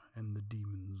undead and the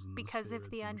demons. And Because if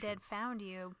the spirits and undead shit. found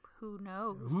you, who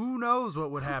knows? Who knows what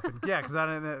would happen? Yeah, because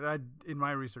I in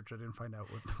my research I didn't find out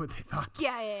what they thought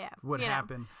Yeah. would You know.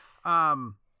 happen.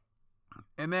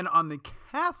 And then on the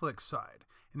Catholic side,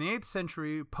 in the 8th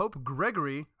century, Pope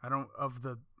Gregory, I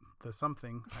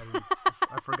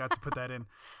forgot to put that in.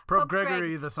 Pope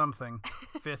Gregory the something,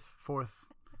 5th, 4th,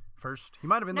 1st. He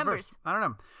might have been Numbers. the 1st. I don't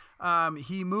know.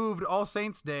 He moved All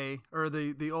Saints Day, or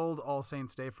the old All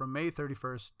Saints Day, from May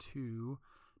 31st to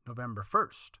November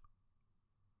 1st.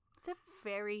 It's a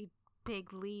very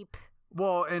big leap.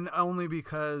 Well, and only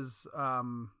because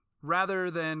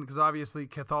rather than, because obviously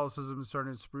Catholicism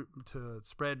started to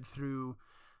spread through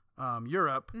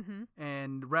Europe, Mm-hmm.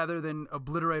 and rather than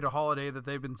obliterate a holiday that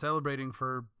they've been celebrating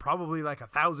for probably like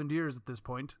 1,000 years at this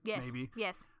point, Yes. maybe,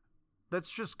 Yes. let's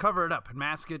just cover it up and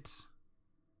mask it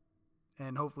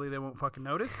and hopefully they won't fucking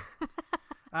notice.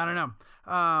 I don't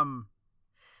know.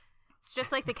 It's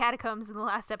just like the catacombs in the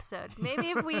last episode.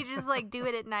 Maybe if we just like do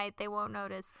it at night, they won't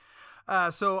notice.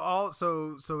 So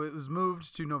it was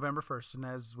moved to November 1st, and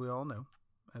as we all know,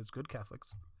 as good Catholics,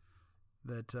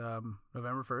 that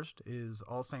November 1st is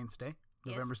All Saints Day.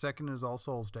 Yes. November 2nd is All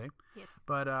Souls Day. Yes.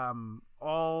 But on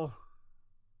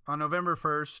November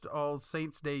 1st, All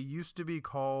Saints Day used to be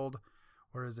called,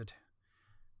 where is it?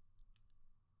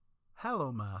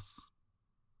 Hallowmas.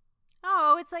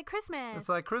 Oh, it's like Christmas. It's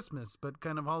like Christmas, but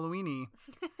kind of Halloween-y.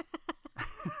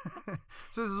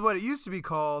 So this is what it used to be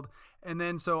called. And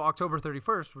then so October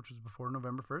 31st, which was before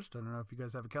November 1st. I don't know if you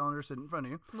guys have a calendar sitting in front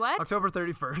of you. What? October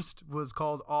 31st was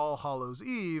called All Hallows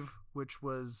Eve, which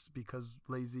was because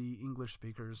lazy English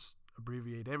speakers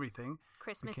abbreviate everything.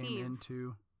 Christmas We came Eve.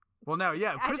 into... Well, now,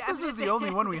 yeah, I'm Christmas just is the only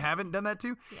saying. one we haven't done that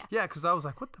to. Yeah. Yeah, because I was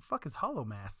like, what the fuck is Hollow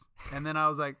Mass? And then I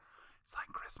was like, it's like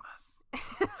Christmas.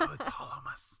 So it's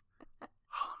Hallowmas.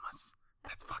 Hallowmas.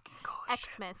 That's fucking cool as shit.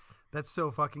 Xmas. That's so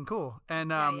fucking cool.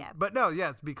 And yeah. but no, yeah,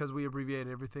 it's because we abbreviated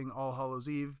everything. All Hallows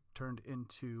Eve turned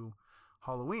into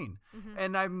Halloween. Mhm.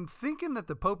 And I'm thinking that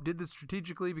the Pope did this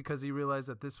strategically because he realized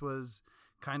that this was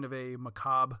kind of a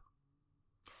macabre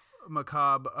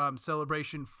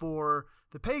celebration for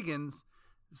the pagans.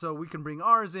 So we can bring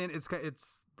ours in. It's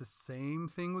the same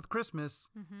thing with Christmas.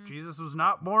 Mhm. Jesus was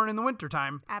not born in the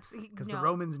wintertime. Absolutely. Because No. the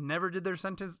Romans never did their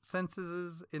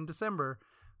censuses in December.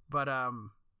 But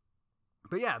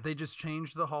yeah, they just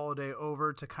changed the holiday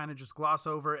over to kind of just gloss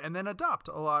over and then adopt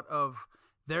a lot of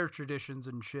their traditions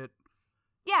and shit.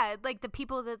 Yeah, like the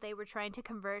people that they were trying to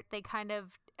convert, they kind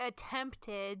of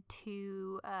attempted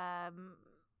to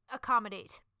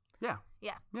accommodate. Yeah.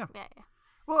 Yeah. Yeah. Yeah.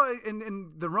 Well,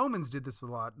 and the Romans did this a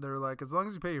lot. They're like, as long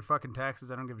as you pay your fucking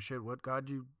taxes, I don't give a shit what god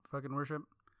you fucking worship.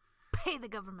 Pay the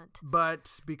government.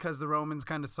 But because the Romans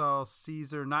kind of saw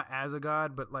Caesar not as a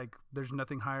god, but like there's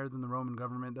nothing higher than the Roman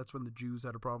government, that's when the Jews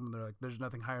had a problem. They're like, there's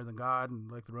nothing higher than God. And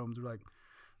like the Romans were like,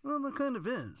 well, there kind of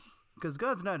is. Because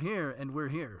God's not here and we're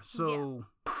here. So,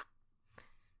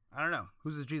 I don't know.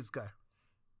 Who's this Jesus guy?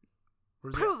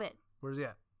 Where's he Prove at? it. Where's he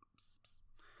at?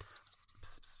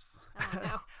 Oh,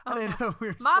 no. I didn't know we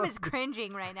were Mom supposed is to be-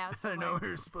 cringing right now. I didn't Somewhere. know we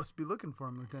were supposed to be looking for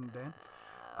him the kind of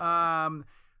day.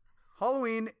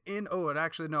 Halloween in... Oh, and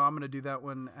actually, no, I'm going to do that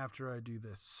one after I do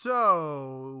this.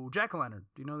 So, jack-o'-lantern.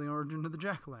 Do you know the origin of the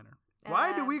jack-o'-lantern?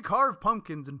 Why do we carve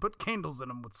pumpkins and put candles in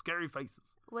them with scary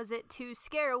faces? Was it to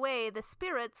scare away the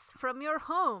spirits from your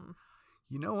home?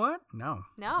 You know what? No.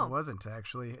 No. It wasn't,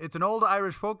 actually. It's an old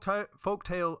Irish folk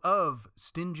tale of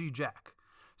Stingy Jack.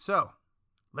 So,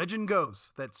 legend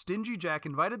goes that Stingy Jack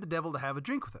invited the devil to have a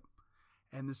drink with him.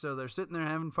 And so they're sitting there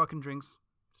having fucking drinks.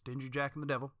 Stingy Jack and the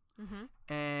devil.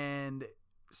 Mm-hmm. And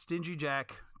Stingy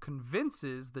Jack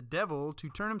convinces the devil to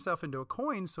turn himself into a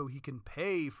coin so he can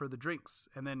pay for the drinks.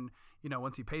 And then,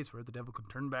 once he pays for it, the devil can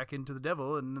turn back into the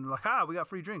devil and then like, we got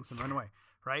free drinks and run away.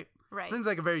 Right? Right. Seems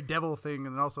like a very devil thing,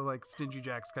 and then also like Stingy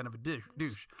Jack's kind of a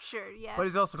douche. Sure, yeah. But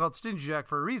he's also called Stingy Jack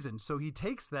for a reason. So he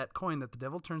takes that coin that the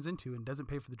devil turns into and doesn't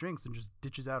pay for the drinks and just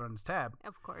ditches out on his tab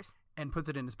Of course. and puts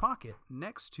it in his pocket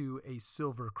next to a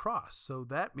silver cross. So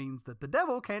that means that the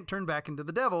devil can't turn back into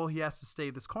the devil. He has to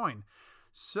stay this coin.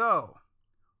 So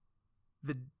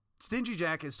the Stingy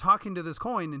Jack is talking to this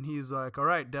coin, and he's like, all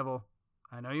right, devil,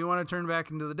 I know you want to turn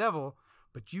back into the devil,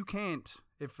 but you can't.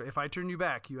 If I turn you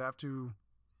back, you have to...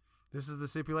 This is the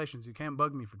stipulations. You can't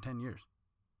bug me for 10 years.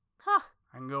 Huh.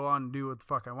 I can go on and do what the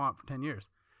fuck I want for 10 years.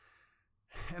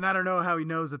 And I don't know how he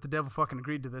knows that the devil fucking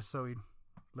agreed to this, so he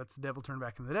lets the devil turn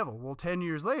back into the devil. Well, 10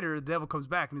 years later, the devil comes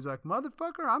back and he's like,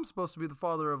 motherfucker, I'm supposed to be the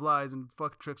father of lies and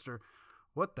fucking trickster.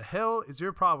 What the hell is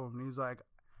your problem? And he's like,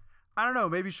 I don't know,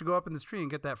 maybe you should go up in this tree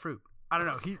and get that fruit. I don't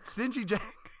know.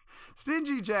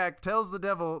 Stingy Jack tells the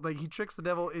devil, like he tricks the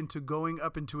devil into going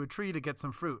up into a tree to get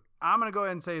some fruit. I'm going to go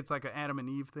ahead and say it's like an Adam and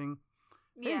Eve thing.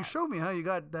 Hey, Yeah. show me how you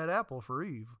got that apple for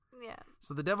Eve. Yeah.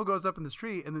 So the devil goes up in this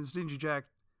tree, and then Stingy Jack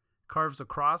carves a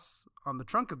cross on the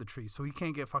trunk of the tree so he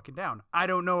can't get fucking down. I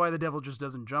don't know why the devil just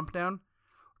doesn't jump down,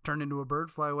 turn into a bird,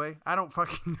 fly away. I don't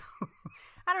fucking know.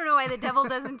 I don't know why the devil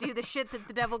doesn't do the shit that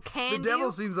the devil The can devil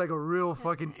do. seems like a real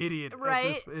fucking idiot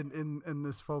Right? at this, in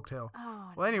this folktale.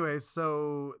 Oh, Well, anyways,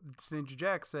 so Stingy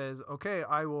Jack says, okay,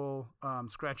 I will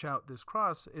scratch out this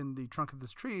cross in the trunk of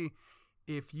this tree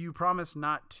if you promise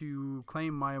not to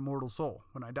claim my immortal soul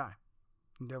when I die.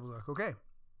 And the devil's like, okay.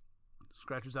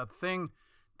 Scratches out the thing.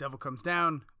 Devil comes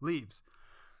down, leaves.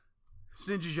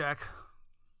 Stingy Jack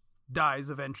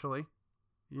dies eventually,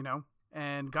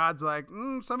 and God's like,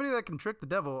 somebody that can trick the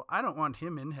devil, I don't want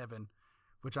him in heaven.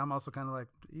 Which I'm also kind of like,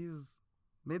 he's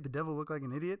made the devil look like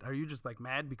an idiot? Are you just like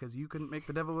mad because you couldn't make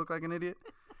the devil look like an idiot?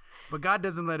 But God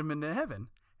doesn't let him into heaven.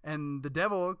 And the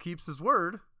devil keeps his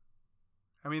word.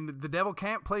 I mean, the devil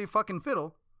can't play fucking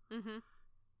fiddle. Mm-hmm.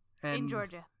 And In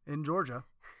Georgia. In Georgia.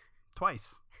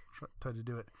 Twice. Tried to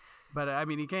do it. But, I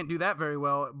mean, he can't do that very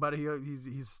well, but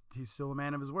he's still a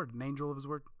man of his word, an angel of his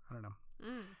word. I don't know.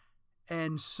 Mm.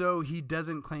 And so he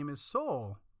doesn't claim his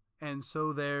soul. And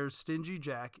so there's Stingy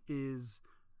Jack is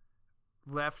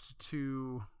left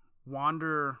to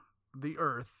wander the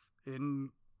earth in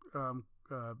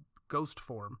ghost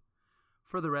form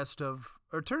for the rest of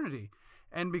eternity.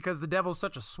 And because the devil's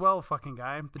such a swell fucking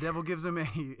guy, the devil gives him a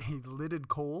lighted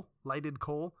coal,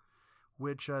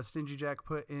 which Stingy Jack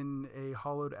put in a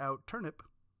hollowed out turnip.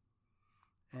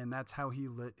 And that's how he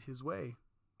lit his way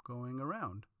going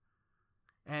around.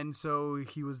 And so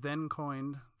he was then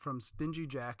coined from Stingy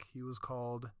Jack. He was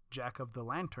called Jack of the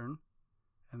Lantern.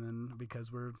 And then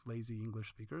because we're lazy English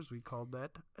speakers, we called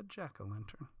that a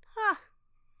jack-o'-lantern. Huh.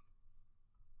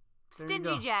 There you Stingy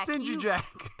go. Jack. Stingy you Jack.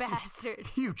 Bastard.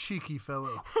 You cheeky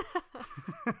fellow.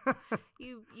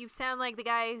 You sound like the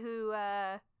guy who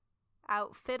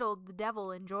out-fiddled the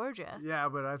devil in Georgia. Yeah,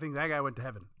 but I think that guy went to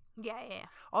heaven. Yeah.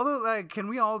 Although, like, can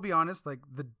we all be honest? Like,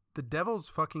 the devil's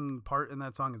fucking part in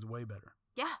that song is way better.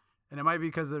 Yeah. And it might be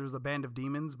because there's a band of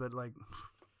demons, but, like,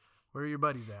 where are your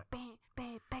buddies at?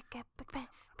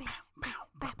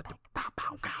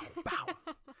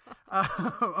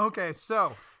 Okay,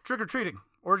 so, trick-or-treating.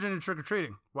 Origin of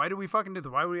trick-or-treating. Why do we fucking do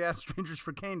this? Why would we ask strangers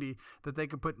for candy that they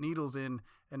could put needles in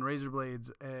and razor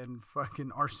blades and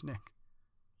fucking arsenic?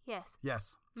 Yes.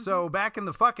 Yes. So back in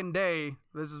the fucking day,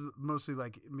 this is mostly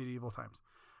like medieval times.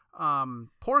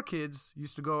 Poor kids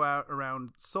used to go out around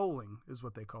souling, is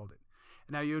what they called it.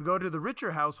 Now you would go to the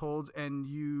richer households and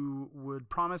you would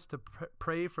promise to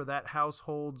pray for that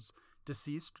household's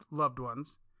deceased loved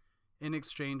ones in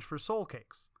exchange for soul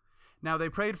cakes. Now they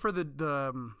prayed for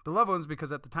the loved ones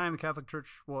because at the time the Catholic Church,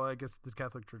 well, I guess the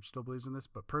Catholic Church still believes in this,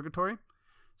 but purgatory.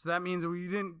 So that means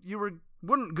you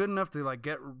weren't good enough to like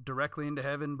get directly into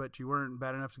heaven, but you weren't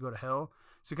bad enough to go to hell.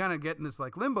 So you kind of get in this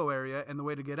like limbo area, and the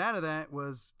way to get out of that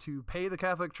was to pay the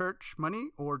Catholic Church money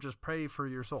or just pray for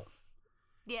your soul.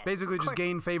 Yes. Basically, just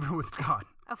gain favor with God.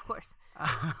 Of course.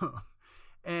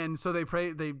 And so they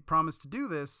promised to do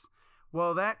this.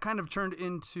 Well, that kind of turned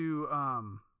into,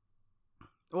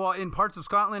 in parts of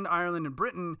Scotland, Ireland, and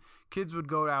Britain, kids would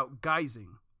go out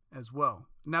guising as well.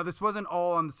 Now, this wasn't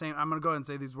all on the same. I'm going to go ahead and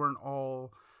say these weren't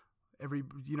all.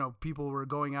 People were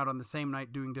going out on the same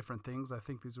night doing different things. I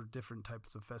think these were different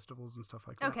types of festivals and stuff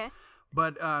like that. Okay.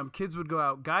 But kids would go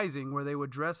out guising where they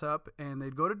would dress up and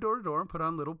they'd go to door and put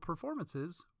on little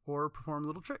performances or perform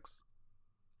little tricks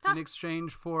in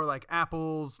exchange for like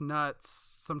apples,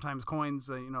 nuts, sometimes coins,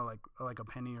 like a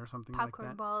penny or something like that.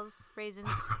 Popcorn balls, raisins.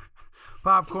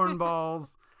 Popcorn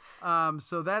balls.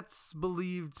 So that's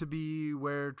believed to be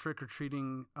where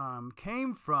trick-or-treating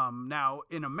came from. Now,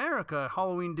 in America,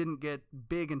 Halloween didn't get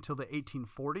big until the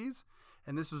 1840s,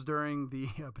 and this was during the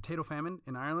potato famine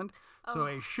in Ireland. Oh. So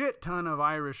a shit ton of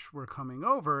Irish were coming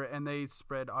over, and they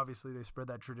spread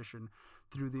that tradition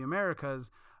through the Americas.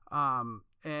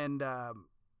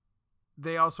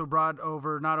 They also brought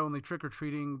over not only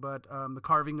trick-or-treating, but the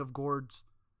carving of gourds.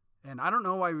 And I don't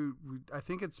know why I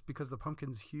think it's because the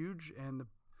pumpkin's huge and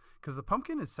because the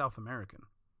pumpkin is South American.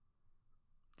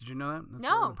 Did you know that? That's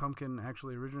No. where the pumpkin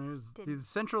actually originated. Is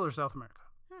Central or South America?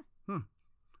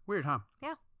 Weird, huh?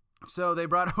 Yeah. So they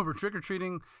brought over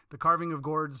trick-or-treating, the carving of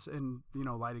gourds, and,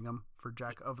 lighting them for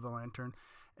Jack of the Lantern,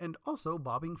 and also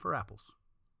bobbing for apples.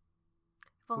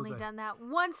 I've only done that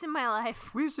once in my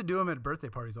life. We used to do them at birthday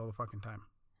parties all the fucking time.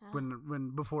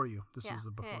 When before you. This was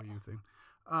a before you thing.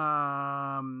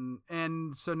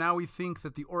 And so now we think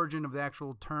that the origin of the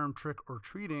actual term trick or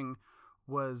treating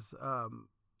was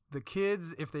the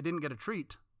kids, if they didn't get a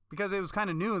treat, because it was kind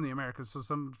of new in the Americas. So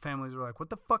some families were like, "What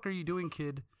the fuck are you doing,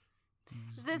 kid?"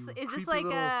 Is this like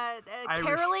a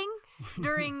caroling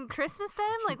during Christmas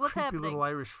time? Like, what's creepy happening? Little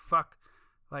Irish fuck.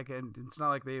 Like, and it's not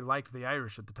like they liked the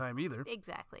Irish at the time either.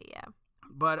 Exactly, yeah.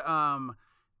 But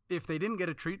if they didn't get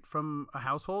a treat from a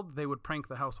household, they would prank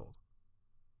the household.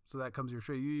 So that comes your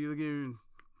treat. You get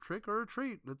trick or a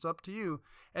treat. It's up to you.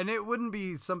 And it wouldn't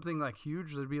be something like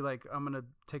huge. It'd be like, I'm going to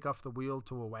take off the wheel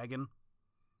to a wagon.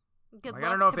 Good luck I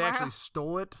don't know tomorrow. if they actually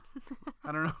stole it.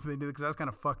 I don't know if they did, because that's kind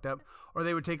of fucked up. Or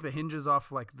they would take the hinges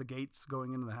off like the gates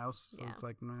going into the house. So it's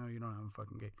like, no, you don't have a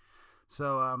fucking gate.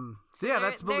 So,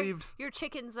 that's believed. Your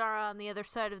chickens are on the other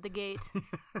side of the gate.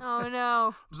 Oh,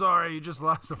 no. Sorry, you just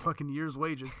lost a fucking year's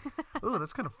wages. Ooh,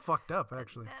 that's kind of fucked up,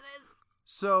 actually. That is.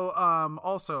 So,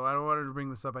 also, I wanted to bring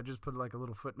this up. I just put like a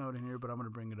little footnote in here, but I'm going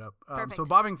to bring it up. So, Perfect.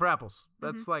 bobbing for apples.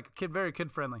 That's like very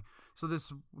kid friendly. So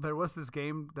there was this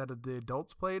game that the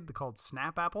adults played called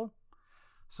Snap Apple.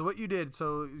 So what you did,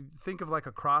 so think of like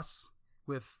a cross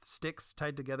with sticks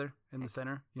tied together in the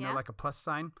center, you know, like a plus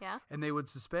sign. Yeah. And they would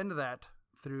suspend that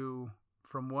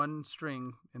from one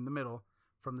string in the middle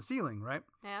from the ceiling, right?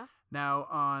 Yeah. Now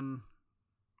on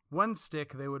one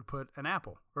stick they would put an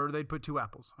apple, or they'd put 2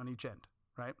 apples on each end,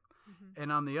 right?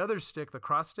 And on the other stick, the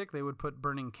cross stick, they would put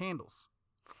burning candles.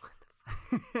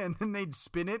 And then they'd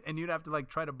spin it, and you'd have to like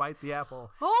try to bite the apple.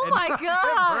 Oh and my not get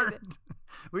God. burned.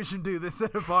 We should do this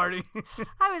at a party.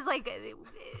 I was like,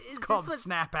 It's is called this what's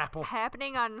Snap Apple.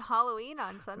 happening on Halloween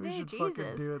on We Sunday? should Jesus.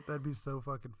 fucking do it. That'd be so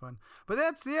fucking fun. But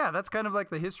that's kind of like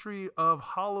the history of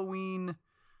Halloween.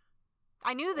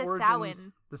 I knew the origins.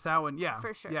 Samhain. The Samhain, yeah.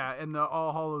 For sure. Yeah, and the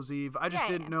All Hallows Eve. I just Yeah,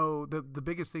 didn't know, the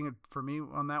biggest thing for me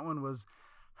on that one was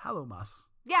Hallowmas.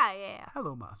 Yeah.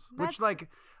 Hallowmas. That's- Which, like,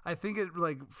 I think it,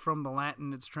 like, from the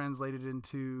Latin, it's translated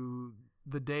into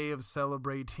the day of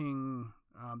celebrating,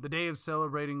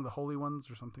 the holy ones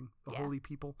or something. The Yeah. holy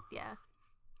people. Yeah.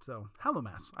 So,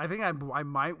 Hallowmas. I think I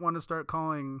might want to start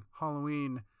calling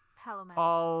Halloween Hallowmas.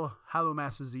 All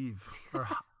Hallowmas's Eve. Or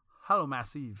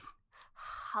Hallowmas Eve.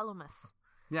 Hallowmas.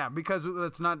 Yeah, because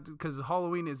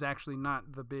Halloween is actually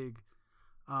not the big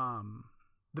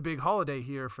holiday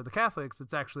here for the Catholics.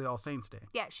 It's actually All Saints Day.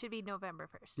 Yeah, it should be November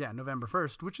 1st. Yeah, November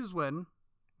 1st, which is when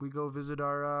we go visit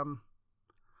our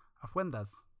ofrendas.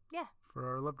 Yeah. For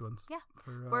our loved ones. Yeah.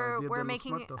 For, Dia We're de los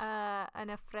making Muertos. an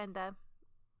ofrenda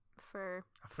for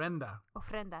Ofrenda.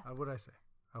 ofrenda. What did I say?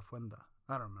 Ofrenda.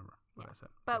 I don't remember what I said.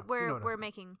 But Yeah, you know what I we're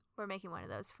meant. making one of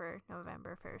those for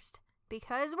November 1st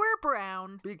because we're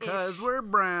brown. Because we're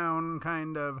brown,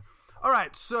 kind of. All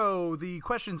right, so the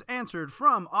questions answered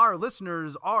from our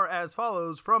listeners are as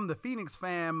follows. From the Phoenix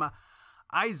fam,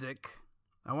 Isaac.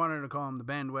 I wanted to call him the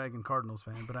bandwagon Cardinals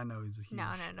fan, but I know he's a huge. No.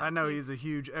 I know he's a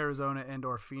huge Arizona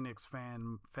and/or Phoenix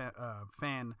fan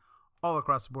all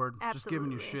across the board. Just giving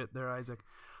you Absolutely. shit there, Isaac.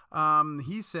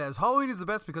 He says Halloween is the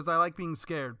best because I like being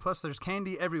scared. Plus, there's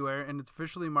candy everywhere, and it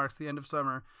officially marks the end of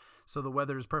summer, so the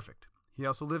weather is perfect. He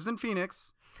also lives in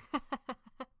Phoenix.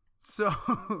 So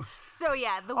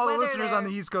yeah, the all the weather listeners there, on the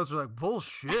East Coast are like,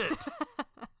 bullshit.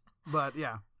 But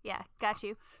yeah. Yeah, got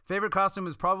you. Favorite costume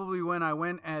is probably when I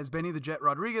went as Benny the Jet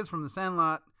Rodriguez from The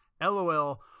Sandlot.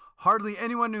 LOL. Hardly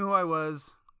anyone knew who I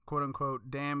was. Quote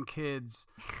unquote. Damn kids.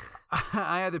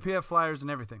 I had the PF flyers and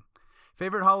everything.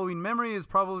 Favorite Halloween memory is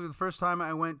probably the first time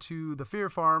I went to the Fear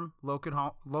Farm,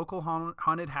 local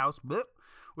haunted house,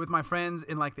 with my friends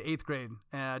in like the 8th grade,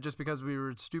 just because we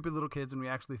were stupid little kids and we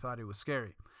actually thought it was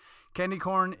scary. Candy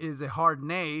corn is a hard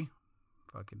nay.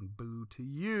 Fucking boo to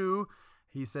you.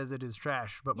 He says it is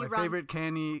trash, but my You're wrong. favorite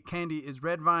candy is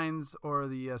Red Vines or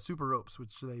the Super Ropes,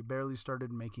 which they barely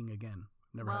started making again.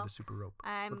 Never had Well, a Super Rope.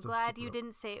 I'm What's a glad Super you Rope?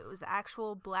 didn't say it was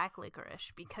actual black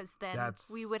licorice because then That's-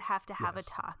 we would have to have yes. a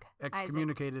talk. Isaac.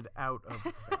 Excommunicated out of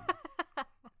the family.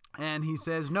 And he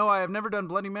says, no, I have never done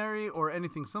Bloody Mary or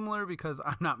anything similar because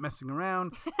I'm not messing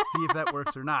around. See if that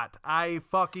works or not. I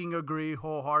fucking agree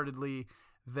wholeheartedly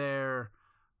there,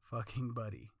 fucking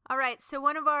buddy. All right, so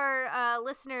one of our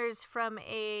listeners from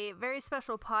a very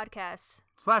special podcast,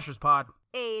 Slashers Pod.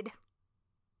 Aid,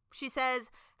 she says,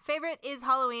 favorite is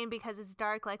Halloween because it's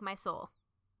dark like my soul,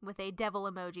 with a devil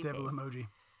emoji Devil face.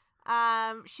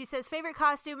 emoji. She says favorite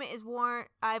costume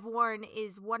I've worn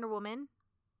is Wonder Woman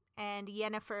and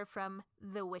Yennefer from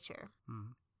The Witcher.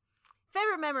 Mm.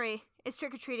 Favorite memory is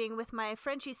trick-or-treating with my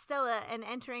Frenchie Stella and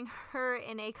entering her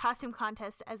in a costume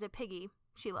contest as a piggy.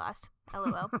 She lost.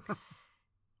 LOL.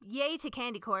 Yay to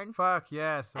candy corn. Fuck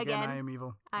yes. Again, Again, I am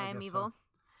evil. I am guess evil.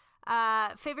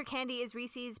 Favorite candy is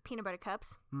Reese's Peanut Butter Cups.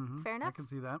 So. Mhm. Fair enough. I can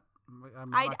see that. I'm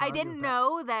not I gonna argue didn't with that.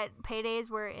 know that paydays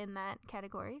were in that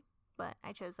category, but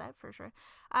I chose that for sure.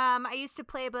 I used to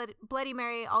play Bloody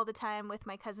Mary all the time with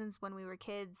my cousins when we were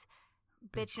kids.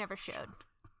 Bitch never showed.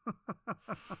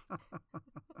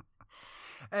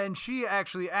 And she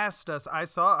actually asked us, I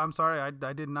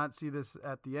did not see this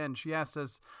at the end. She asked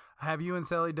us, have you and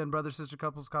Sally done brother-sister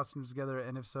couples costumes together?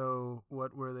 And if so,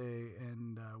 what were they?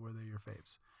 And were they your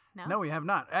faves? No, we have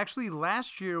not. Actually,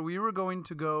 last year we were going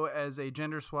to go as a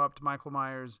gender-swapped Michael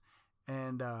Myers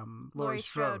and Laurie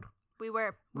Strode. We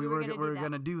were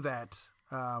going to do that,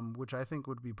 which I think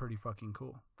would be pretty fucking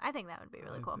cool. I think that would be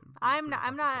really I cool. think it'd be I'm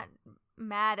pretty not fucking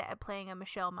mad at playing a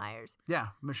Michelle Myers. Yeah,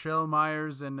 Michelle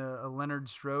Myers and a Leonard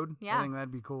Strode. Yeah. I think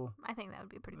that'd be cool. I think that would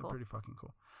be pretty cool. Pretty fucking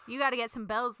cool. You got to get some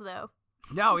bells though.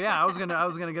 Yeah, I was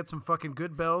gonna get some fucking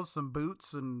good bells, some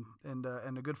boots, and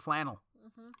a good flannel.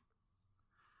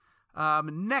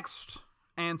 Mm-hmm. Next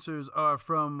answers are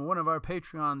from one of our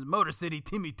Patreons, Motor City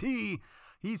Timmy T.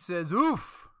 He says,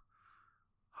 oof.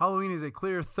 Halloween is a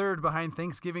clear third behind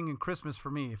Thanksgiving and Christmas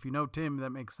for me. If you know Tim, that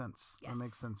makes sense. Yes. That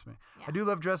makes sense to me. Yeah. I do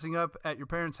love dressing up at your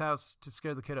parents' house to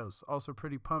scare the kiddos. Also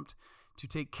pretty pumped to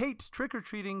take Kate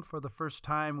trick-or-treating for the first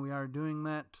time. We are doing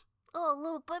that. Oh,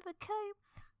 little baby Kate.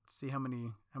 Let's see how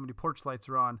many porch lights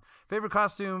are on. Favorite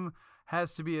costume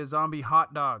has to be a zombie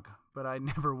hot dog, but I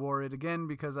never wore it again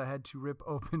because I had to rip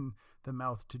open the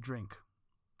mouth to drink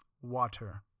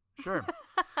water. Sure.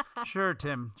 Sure,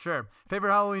 Tim. Sure.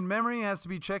 Favorite Halloween memory has to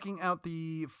be checking out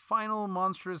the final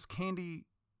monstrous candy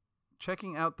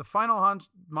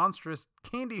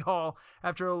haul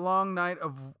after a long night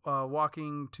of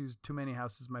walking to too many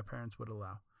houses my parents would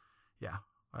allow. Yeah,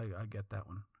 I get that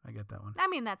one. I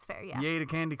mean, that's fair, yeah. Yay to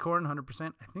candy corn,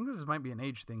 100%. I think this might be an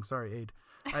age thing. Sorry, Aid.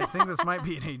 I think this might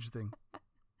be an age thing.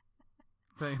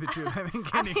 Tell you the truth, I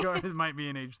think candy corn might be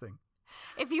an age thing.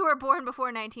 If you were born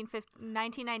before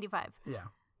 1995.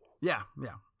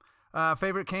 Yeah.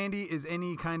 Favorite candy is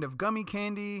any kind of gummy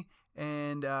candy,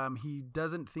 and he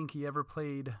doesn't think he ever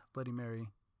played Bloody Mary,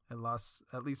 at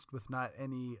least with not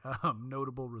any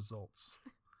notable results,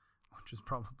 which is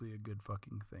probably a good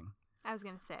fucking thing. I was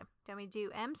going to say, do you want me to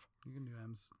do M's? You can do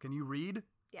M's. Can you read?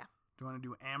 Yeah. Do you want to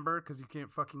do Amber because you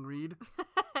can't fucking read?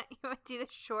 You want to do the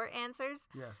short answers?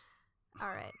 Yes. All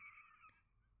right.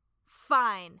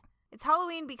 Fine. It's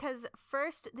Halloween because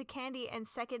first, the candy, and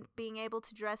second, being able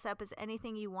to dress up as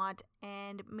anything you want,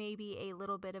 and maybe a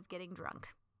little bit of getting drunk.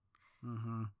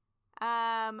 Mm-hmm.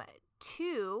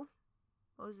 2,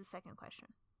 what was the second question?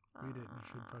 Read it. You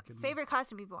should fucking... Favorite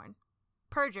costume you've worn?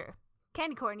 Perjure.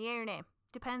 Candy corn, yay or nay?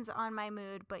 Depends on my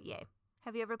mood, but yay.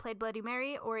 Have you ever played Bloody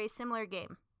Mary or a similar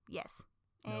game? Yes.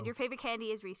 And No. your favorite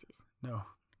candy is Reese's? No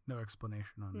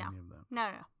explanation on No. any of that. No.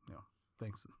 No.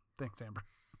 Thanks, Amber.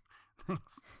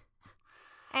 Thanks.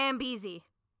 Ambeezy.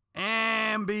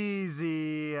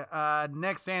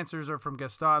 Next answers are from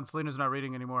Gaston. Selena's not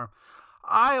reading anymore.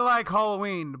 I like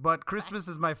Halloween, but Christmas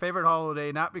is my favorite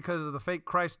holiday, not because of the fake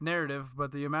Christ narrative,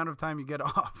 but the amount of time you get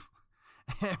off.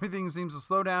 Everything seems to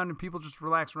slow down and people just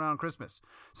relax around Christmas.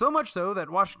 So much so that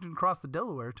Washington crossed the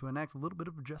Delaware to enact a little bit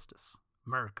of justice.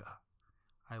 America.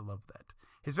 I love that.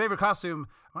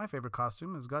 My favorite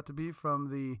costume has got to be from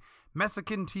the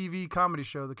Mexican TV comedy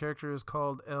show. The character is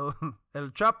called El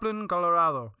Chaplin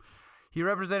Colorado. He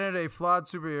represented a flawed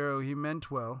superhero. He meant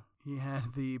well. He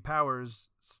had the powers.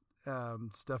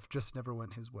 Stuff just never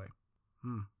went his way.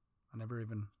 I never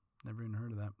even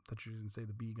heard of that. Thought you didn't say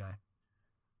the B guy.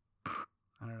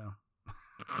 I don't know.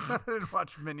 I didn't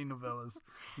watch many novellas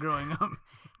growing up.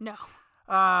 No.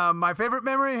 My favorite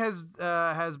memory has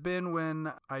been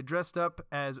when I dressed up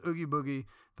as Oogie Boogie,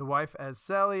 the wife as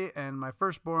Sally, and my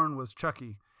firstborn was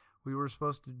Chucky. We were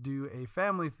supposed to do a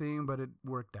family theme, but it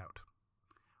worked out.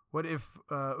 What if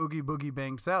Oogie Boogie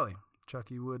banged Sally?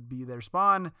 Chucky would be their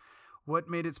spawn. What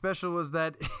made it special was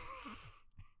that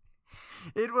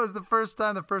it was the first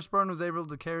time the firstborn was able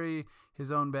to carry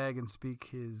his own bag and speak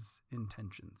his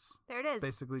intentions. There it is.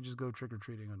 Basically, just go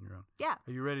trick-or-treating on your own. Yeah.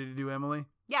 Are you ready to do Emily?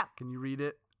 Yeah. Can you read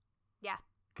it? Yeah.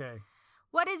 Okay.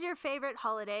 What is your favorite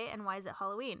holiday and why is it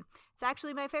Halloween? It's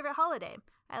actually my favorite holiday.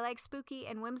 I like spooky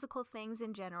and whimsical things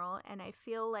in general, and I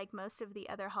feel like most of the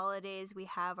other holidays we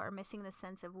have are missing the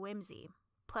sense of whimsy.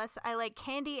 Plus, I like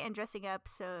candy and dressing up,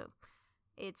 so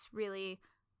it's really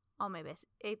all my bases.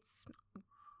 It's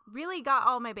really got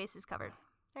all my bases covered.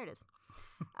 There it is.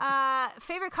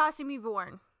 Favorite costume you've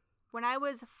worn? When I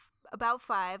was about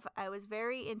 5, I was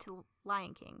very into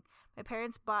Lion King. My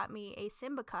parents bought me a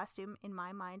Simba costume. In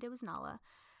my mind, it was Nala.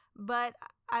 But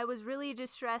I was really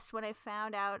distressed when I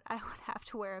found out I would have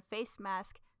to wear a face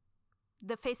mask.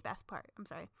 The face mask part, I'm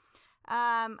sorry.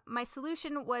 My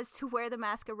solution was to wear the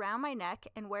mask around my neck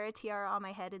and wear a tiara on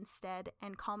my head instead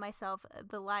and call myself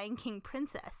the Lion King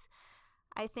princess.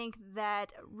 I think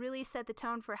that really set the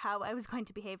tone for how I was going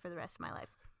to behave for the rest of my life.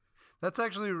 That's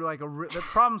actually like that's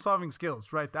problem-solving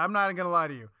skills, right? I'm not gonna lie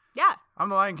to you. Yeah. I'm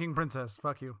the Lion King princess.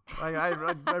 Fuck you. I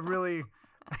really.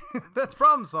 That's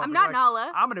problem-solving. I'm not like,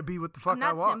 Nala. I'm gonna be what the fuck I'm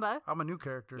not I want. Simba. I'm a new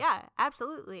character. Yeah,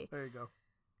 absolutely. There you go.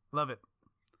 Love it.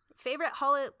 Favorite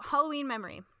Halloween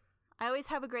memory? I always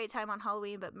have a great time on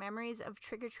Halloween, but memories of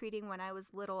trick-or-treating when I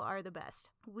was little are the best.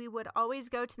 We would always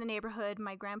go to the neighborhood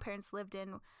my grandparents lived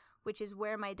in, which is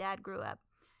where my dad grew up.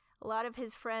 A lot of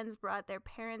his friends bought their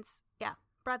parents'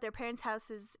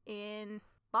 houses in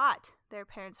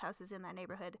that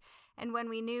neighborhood. And when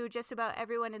we knew just about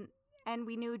everyone in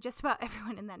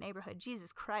that neighborhood.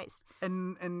 Jesus Christ.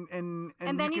 And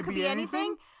then you could be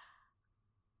anything?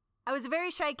 I was a very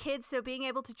shy kid, so being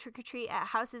able to trick-or-treat at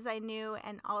houses I knew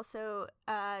and also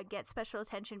get special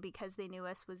attention because they knew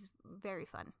us was very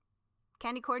fun.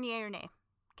 Candy corn, yay or nay?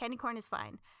 Candy corn is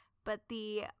fine, but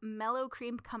the mellow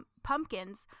cream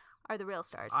pumpkins are the real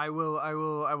stars. I will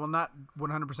not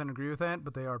 100% agree with that,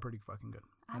 but they are pretty fucking good.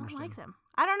 I don't like them.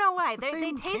 I don't know why. It's the They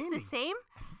same taste candy. the same,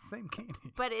 It's the same candy.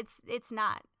 but it's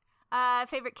not.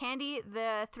 Favorite candy,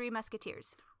 the Three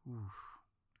Musketeers. Oof.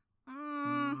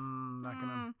 Mm,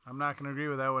 I'm not gonna agree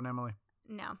with that one, Emily.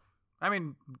 no. I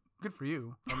mean, good for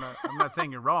you. I'm not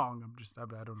saying you're wrong. I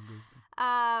don't agree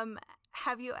with you.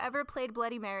 Have you ever played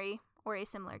Bloody Mary or a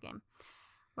similar game?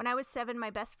 When I was 7, my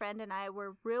best friend and I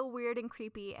were real weird and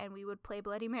creepy, and we would play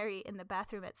Bloody Mary in the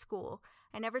bathroom at school.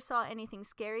 I never saw anything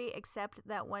scary except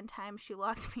that one time she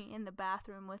locked me in the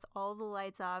bathroom with all the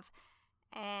lights off,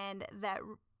 and that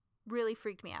really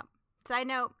freaked me out. Side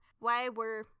note, why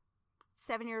we're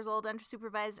 7 years old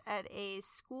unsupervised at a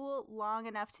school long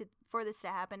enough for this to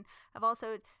happen. I've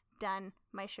also done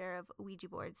my share of Ouija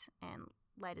boards and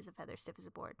light as a feather, stiff as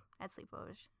a board at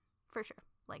sleepovers. For sure.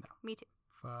 Me too.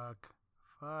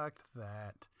 Fuck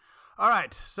that. All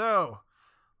right, so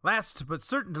last but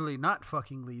certainly not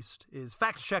fucking least is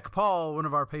Fact Check Paul, one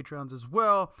of our Patreons as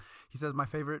well. He says my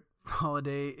favorite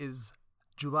holiday is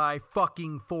July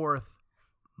fucking 4th,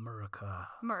 America.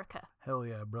 Hell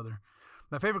yeah, brother.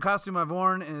 My favorite costume I've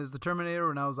worn is the Terminator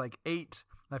when I was like 8.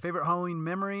 My favorite Halloween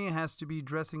memory has to be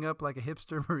dressing up like a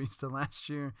hipster barista last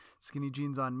year. Skinny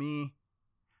jeans on me.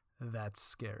 That's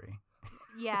scary.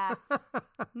 Yeah.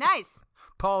 Nice.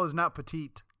 Paul is not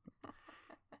petite.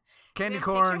 Candy Do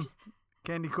you have corn. pictures?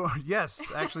 Candy corn. Yes,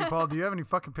 actually, Paul, do you have any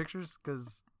fucking pictures?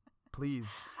 Because, please.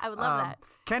 I would love that.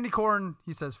 Candy corn,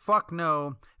 he says, fuck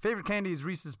no. Favorite candy is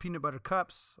Reese's Peanut Butter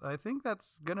Cups. I think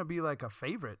that's going to be like a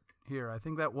favorite here. I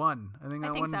think that won. I think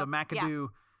that won so. the McAdoo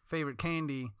favorite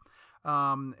candy.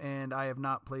 And I have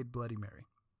not played Bloody Mary.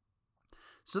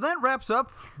 So that wraps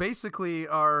up basically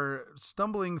our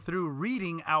stumbling through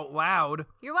reading out loud.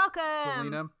 You're welcome.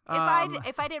 Selena.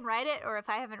 If I didn't write it or if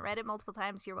I haven't read it multiple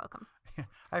times, you're welcome.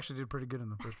 I actually did pretty good in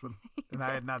the first one, and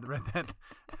I had not read that.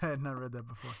 I had not read that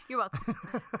before. You're welcome.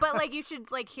 But you should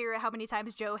hear how many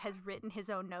times Joe has written his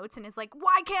own notes and is like,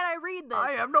 why can't I read this?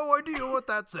 I have no idea what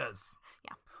that says.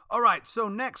 Yeah. All right, so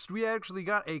next we actually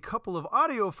got a couple of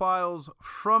audio files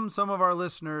from some of our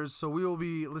listeners, so we will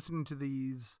be listening to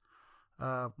these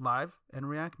live and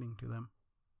reacting to them.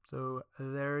 So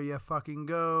there you fucking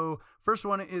go. First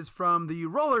one is from the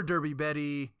Roller Derby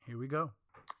Betty. Here we go.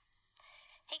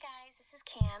 Hey guys, this is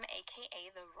Cam, aka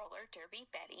the Roller Derby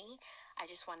Betty. I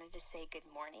just wanted to say good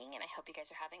morning, and I hope you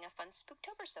guys are having a fun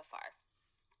Spooktober so far.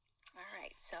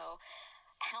 Alright, so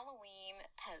Halloween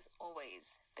has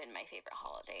always been my favorite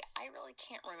holiday. I really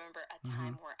can't remember a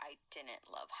time where I didn't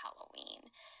love Halloween.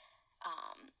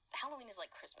 Halloween is like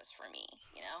Christmas for me,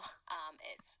 you know?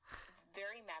 It's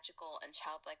very magical and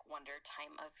childlike wonder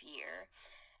time of year.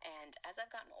 And as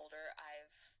I've gotten older,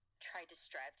 I've tried to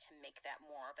strive to make that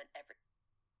more of an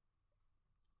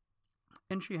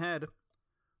And she had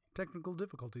technical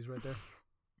difficulties right there.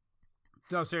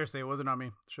 No, seriously, it wasn't on me.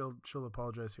 She'll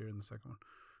apologize here in the second one.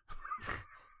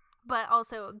 But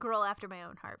also a girl after my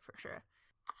own heart, for sure.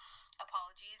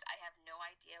 Apologies, I have no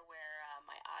idea where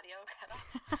my audio cut off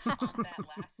on that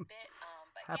last bit.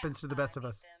 But Happens to the best of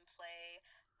us. I made them play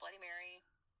Bloody Mary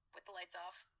with the lights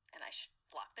off, and I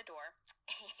blocked the door.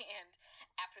 And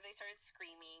after they started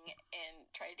screaming and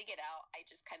tried to get out, I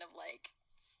just kind of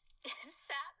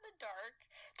sat in the dark,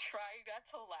 trying not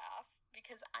to laugh,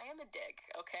 because I am a dick,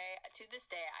 okay? To this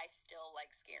day, I still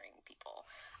like scaring people.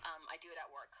 I do it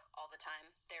at work all the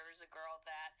time. There was a girl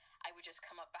that I would just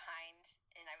come up behind,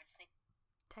 and I would sneak.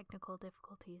 Technical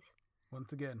difficulties.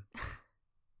 Once again.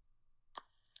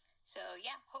 So,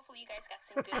 yeah, hopefully you guys got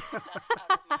some good stuff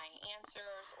out of my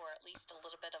answers, or at least a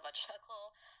little bit of a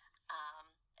chuckle.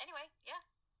 Anyway, yeah,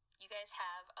 you guys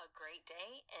have a great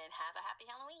day, and have a happy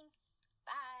Halloween.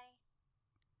 Bye.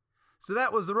 So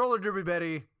that was the Roller Derby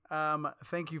Betty.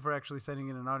 Thank you for actually sending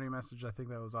in an audio message. I think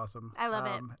that was awesome. I love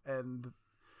it. And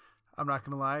I'm not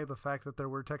going to lie, the fact that there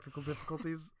were technical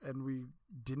difficulties and we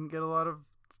didn't get a lot of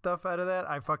stuff out of that,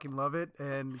 I fucking love it.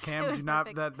 And Cam, It was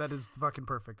perfect. that is fucking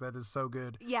perfect. That is so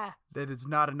good. Yeah. That is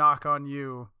not a knock on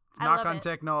you. It's I knock love on it.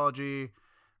 technology,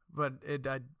 but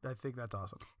I think that's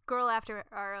awesome. Girl after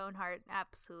our own heart,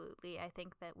 absolutely. I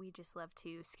think that we just love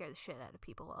to scare the shit out of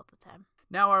people all the time.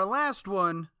 Now, our last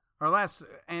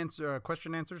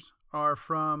question answers are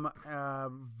from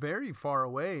very far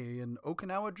away in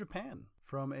Okinawa, Japan,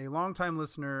 from a longtime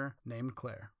listener named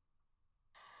Claire.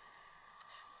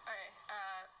 Alright,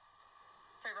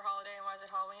 favorite holiday and why is it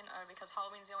Halloween? Because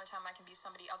Halloween's the only time I can be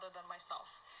somebody other than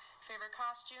myself. Favorite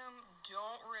costume?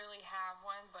 Don't really have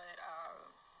one, but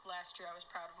last year I was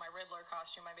proud of my Riddler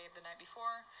costume I made the night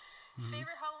before.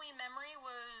 Favorite Halloween memory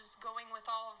was going with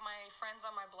all of my friends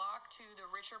on my block to the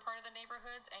richer part of the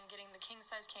neighborhoods and getting the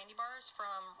king-size candy bars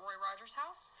from Roy Rogers'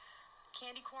 house.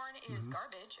 Candy corn is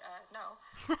garbage. No.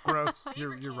 Gross.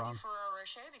 Favorite You're candy wrong. Ferrero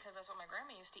Rocher, because that's what my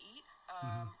grandma used to eat.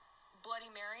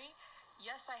 Bloody Mary.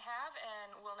 Yes, I have,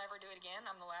 and will never do it again.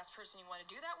 I'm the last person you want to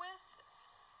do that with.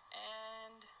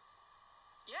 And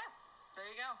yeah, there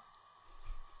you go.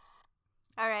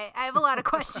 All right, I have a lot of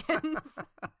questions.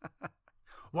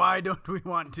 Why don't we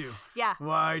want to? Yeah.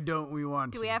 Why don't we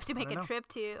want to? Do we have to I make don't a know. trip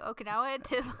to Okinawa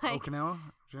to like Okinawa?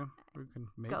 Yeah, we can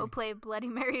maybe. go play Bloody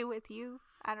Mary with you?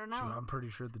 I don't know. Sure, I'm pretty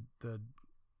sure the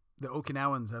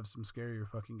Okinawans have some scarier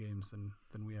fucking games than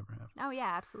we ever have. Oh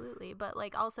yeah, absolutely. But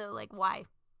like also like why?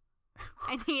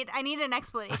 I need an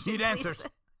explanation. I need please. answers.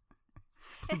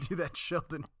 You do that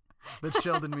Sheldon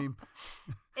meme.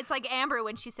 It's like Amber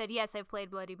when she said, "Yes, I've played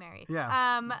Bloody Mary."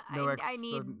 Yeah. No I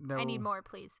need more,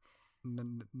 please.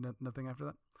 Nothing after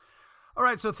that. All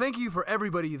right, so thank you for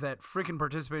everybody that freaking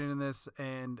participated in this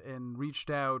and reached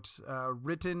out,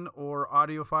 written or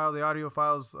audio file. The audio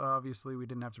files, obviously, we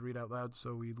didn't have to read out loud,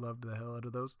 so we loved the hell out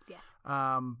of those. Yes.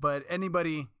 But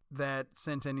anybody that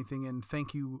sent anything in,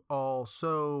 thank you all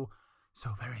so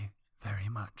very, very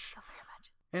much. So very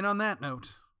much. And on that note,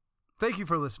 thank you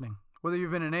for listening. Whether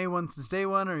you've been an A1 since day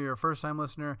one or you're a first-time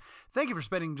listener, thank you for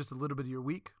spending just a little bit of your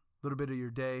week, a little bit of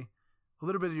your day, a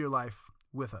little bit of your life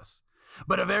with us.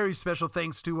 But a very special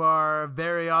thanks to our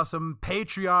very awesome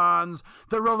Patreons,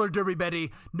 the Roller Derby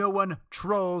Betty, No One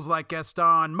Trolls Like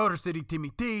Gaston, Motor City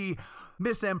Timmy T,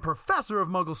 Miss M Professor of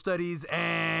Muggle Studies,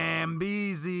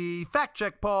 Ambeezy, Fact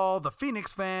Check Paul, the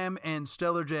Phoenix Fam, and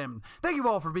Stellar Gem. Thank you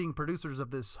all for being producers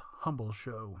of this humble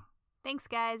show. Thanks,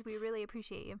 guys. We really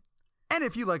appreciate you. And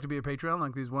if you'd like to be a Patreon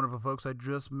like these wonderful folks I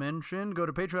just mentioned, go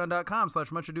to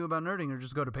patreon.com/muchadoaboutinerding or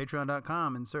just go to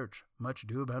patreon.com and search Much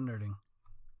Ado About Nerding.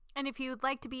 And if you'd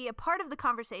like to be a part of the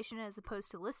conversation as opposed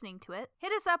to listening to it,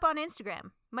 hit us up on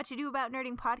Instagram, Much Ado About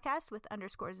Nerding Podcast with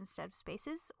underscores instead of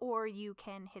spaces, or you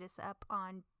can hit us up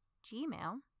on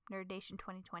Gmail,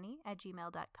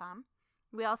 nerddation2020@gmail.com.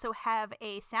 We also have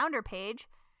a Sounder page,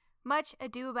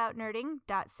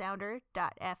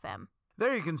 muchadoaboutnerding.sounder.fm.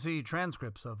 There you can see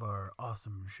transcripts of our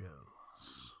awesome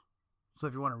shows. So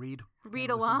if you want to read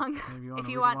along, maybe if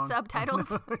to you read want along.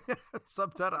 subtitles.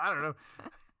 Subtitle, I don't know.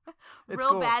 It's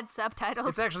Real cool. bad subtitles.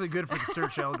 It's actually good for the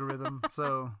search algorithm,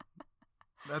 so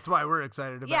that's why we're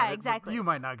excited about it. Yeah, But exactly. you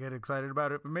might not get excited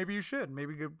about it, but maybe you should.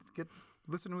 Maybe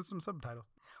listen with some subtitles.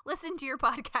 Listen to your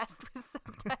podcast with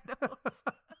subtitles.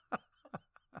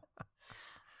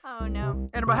 Oh,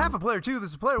 no. And on behalf of Player 2, this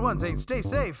is Player 1 saying stay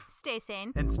safe Stay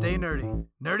sane. and stay nerdy.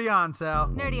 Nerdy on, Sal.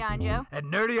 Nerdy on, Joe.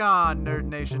 And nerdy on, Nerd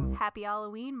Nation. Happy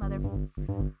Halloween, mother...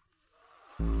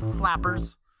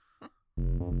 Flappers.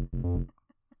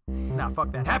 Nah,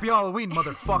 fuck that. Happy Halloween,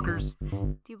 motherfuckers.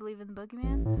 Do you believe in the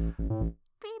boogeyman?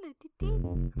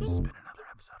 This has been another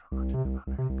episode of Much Ado About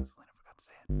Nerding because Lena forgot to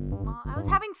say it. Well, I was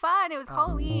having fun. It was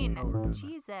Halloween. we're doing that.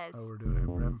 Jesus. Oh, we're doing it.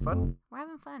 We're having fun? We're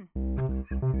having fun.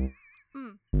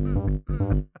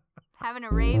 Having a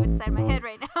rave inside my head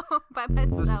right now by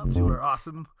myself. Listen to our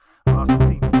awesome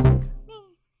theme music.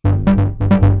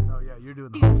 Oh, yeah, you're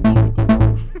doing the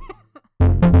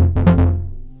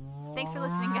Thanks for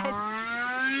listening, guys.